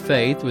Word of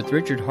Faith with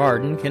Richard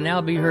Harden can now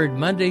be heard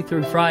Monday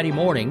through Friday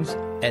mornings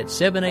at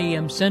 7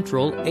 a.m.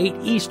 Central, 8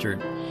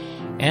 Eastern,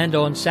 and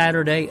on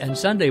Saturday and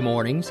Sunday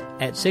mornings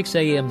at 6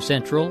 a.m.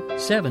 Central,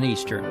 7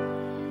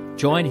 Eastern.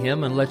 Join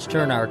him and let's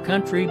turn our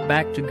country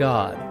back to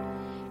God.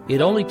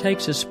 It only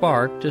takes a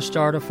spark to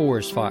start a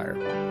forest fire.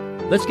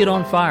 Let's get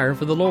on fire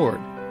for the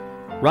Lord.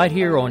 Right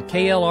here on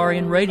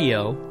KLRN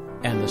Radio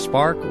and the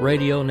Spark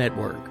Radio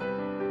Network.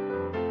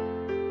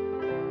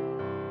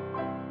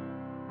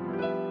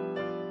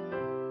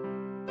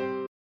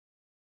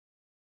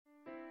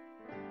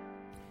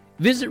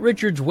 Visit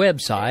Richard's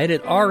website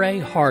at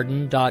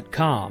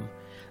raharden.com.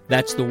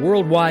 That's the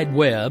World Wide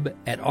Web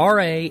at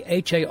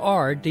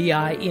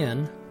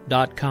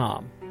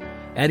rahardin.com.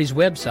 At his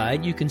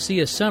website, you can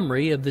see a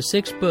summary of the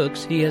 6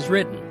 books he has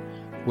written,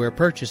 where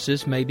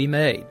purchases may be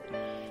made.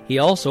 He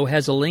also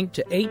has a link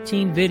to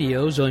 18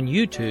 videos on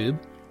YouTube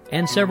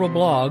and several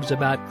blogs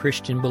about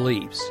Christian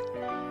beliefs.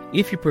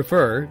 If you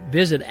prefer,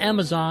 visit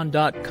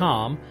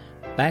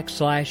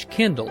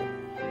amazon.com/Kindle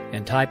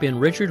and type in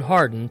Richard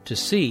Harden to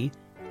see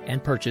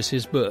and purchase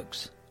his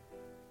books.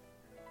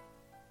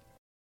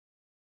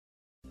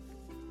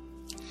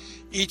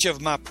 Each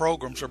of my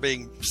programs are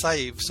being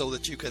saved so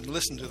that you can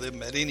listen to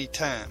them at any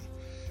time.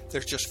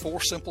 There's just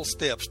 4 simple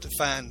steps to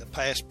find the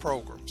past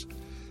programs.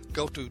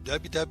 Go to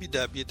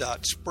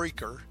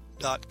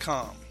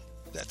www.spreaker.com.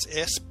 That's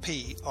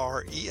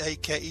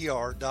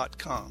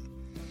SPREAKER.com.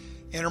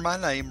 Enter my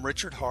name,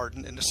 Richard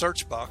Harden, in the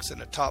search box in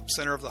the top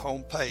center of the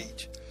home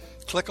page.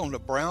 Click on the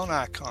brown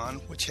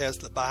icon, which has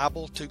the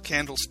Bible, 2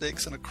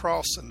 candlesticks, and a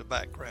cross in the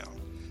background.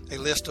 A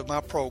list of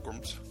my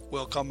programs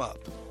will come up.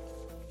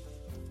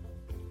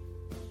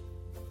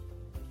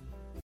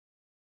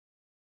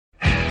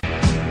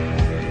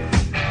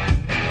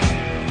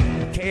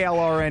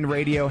 KLRN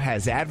Radio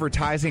has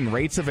advertising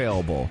rates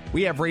available.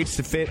 We have rates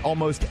to fit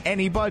almost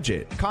any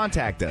budget.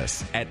 Contact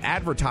us at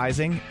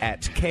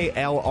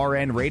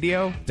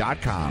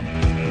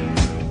advertising@klrnradio.com.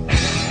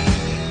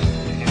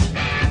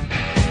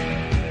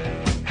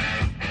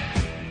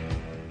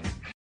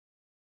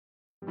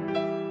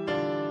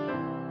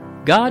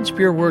 God's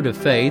Pure Word of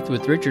Faith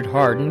with Richard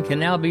Harden can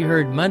now be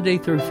heard Monday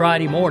through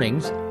Friday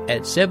mornings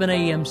at 7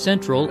 a.m.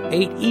 Central,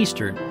 8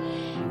 Eastern,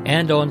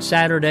 and on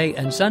Saturday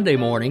and Sunday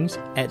mornings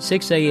at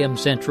 6 a.m.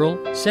 Central,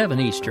 7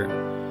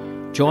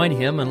 Eastern. Join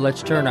him and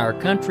let's turn our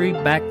country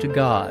back to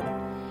God.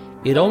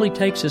 It only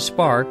takes a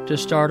spark to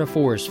start a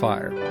forest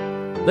fire.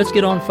 Let's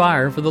get on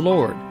fire for the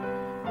Lord.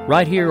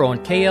 Right here on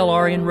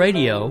KLRN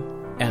Radio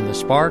and the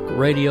Spark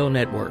Radio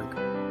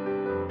Network.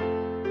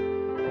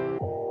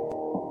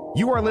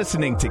 You are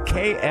listening to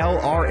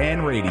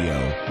KLRN Radio,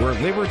 where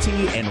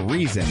liberty and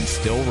reason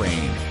still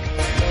reign.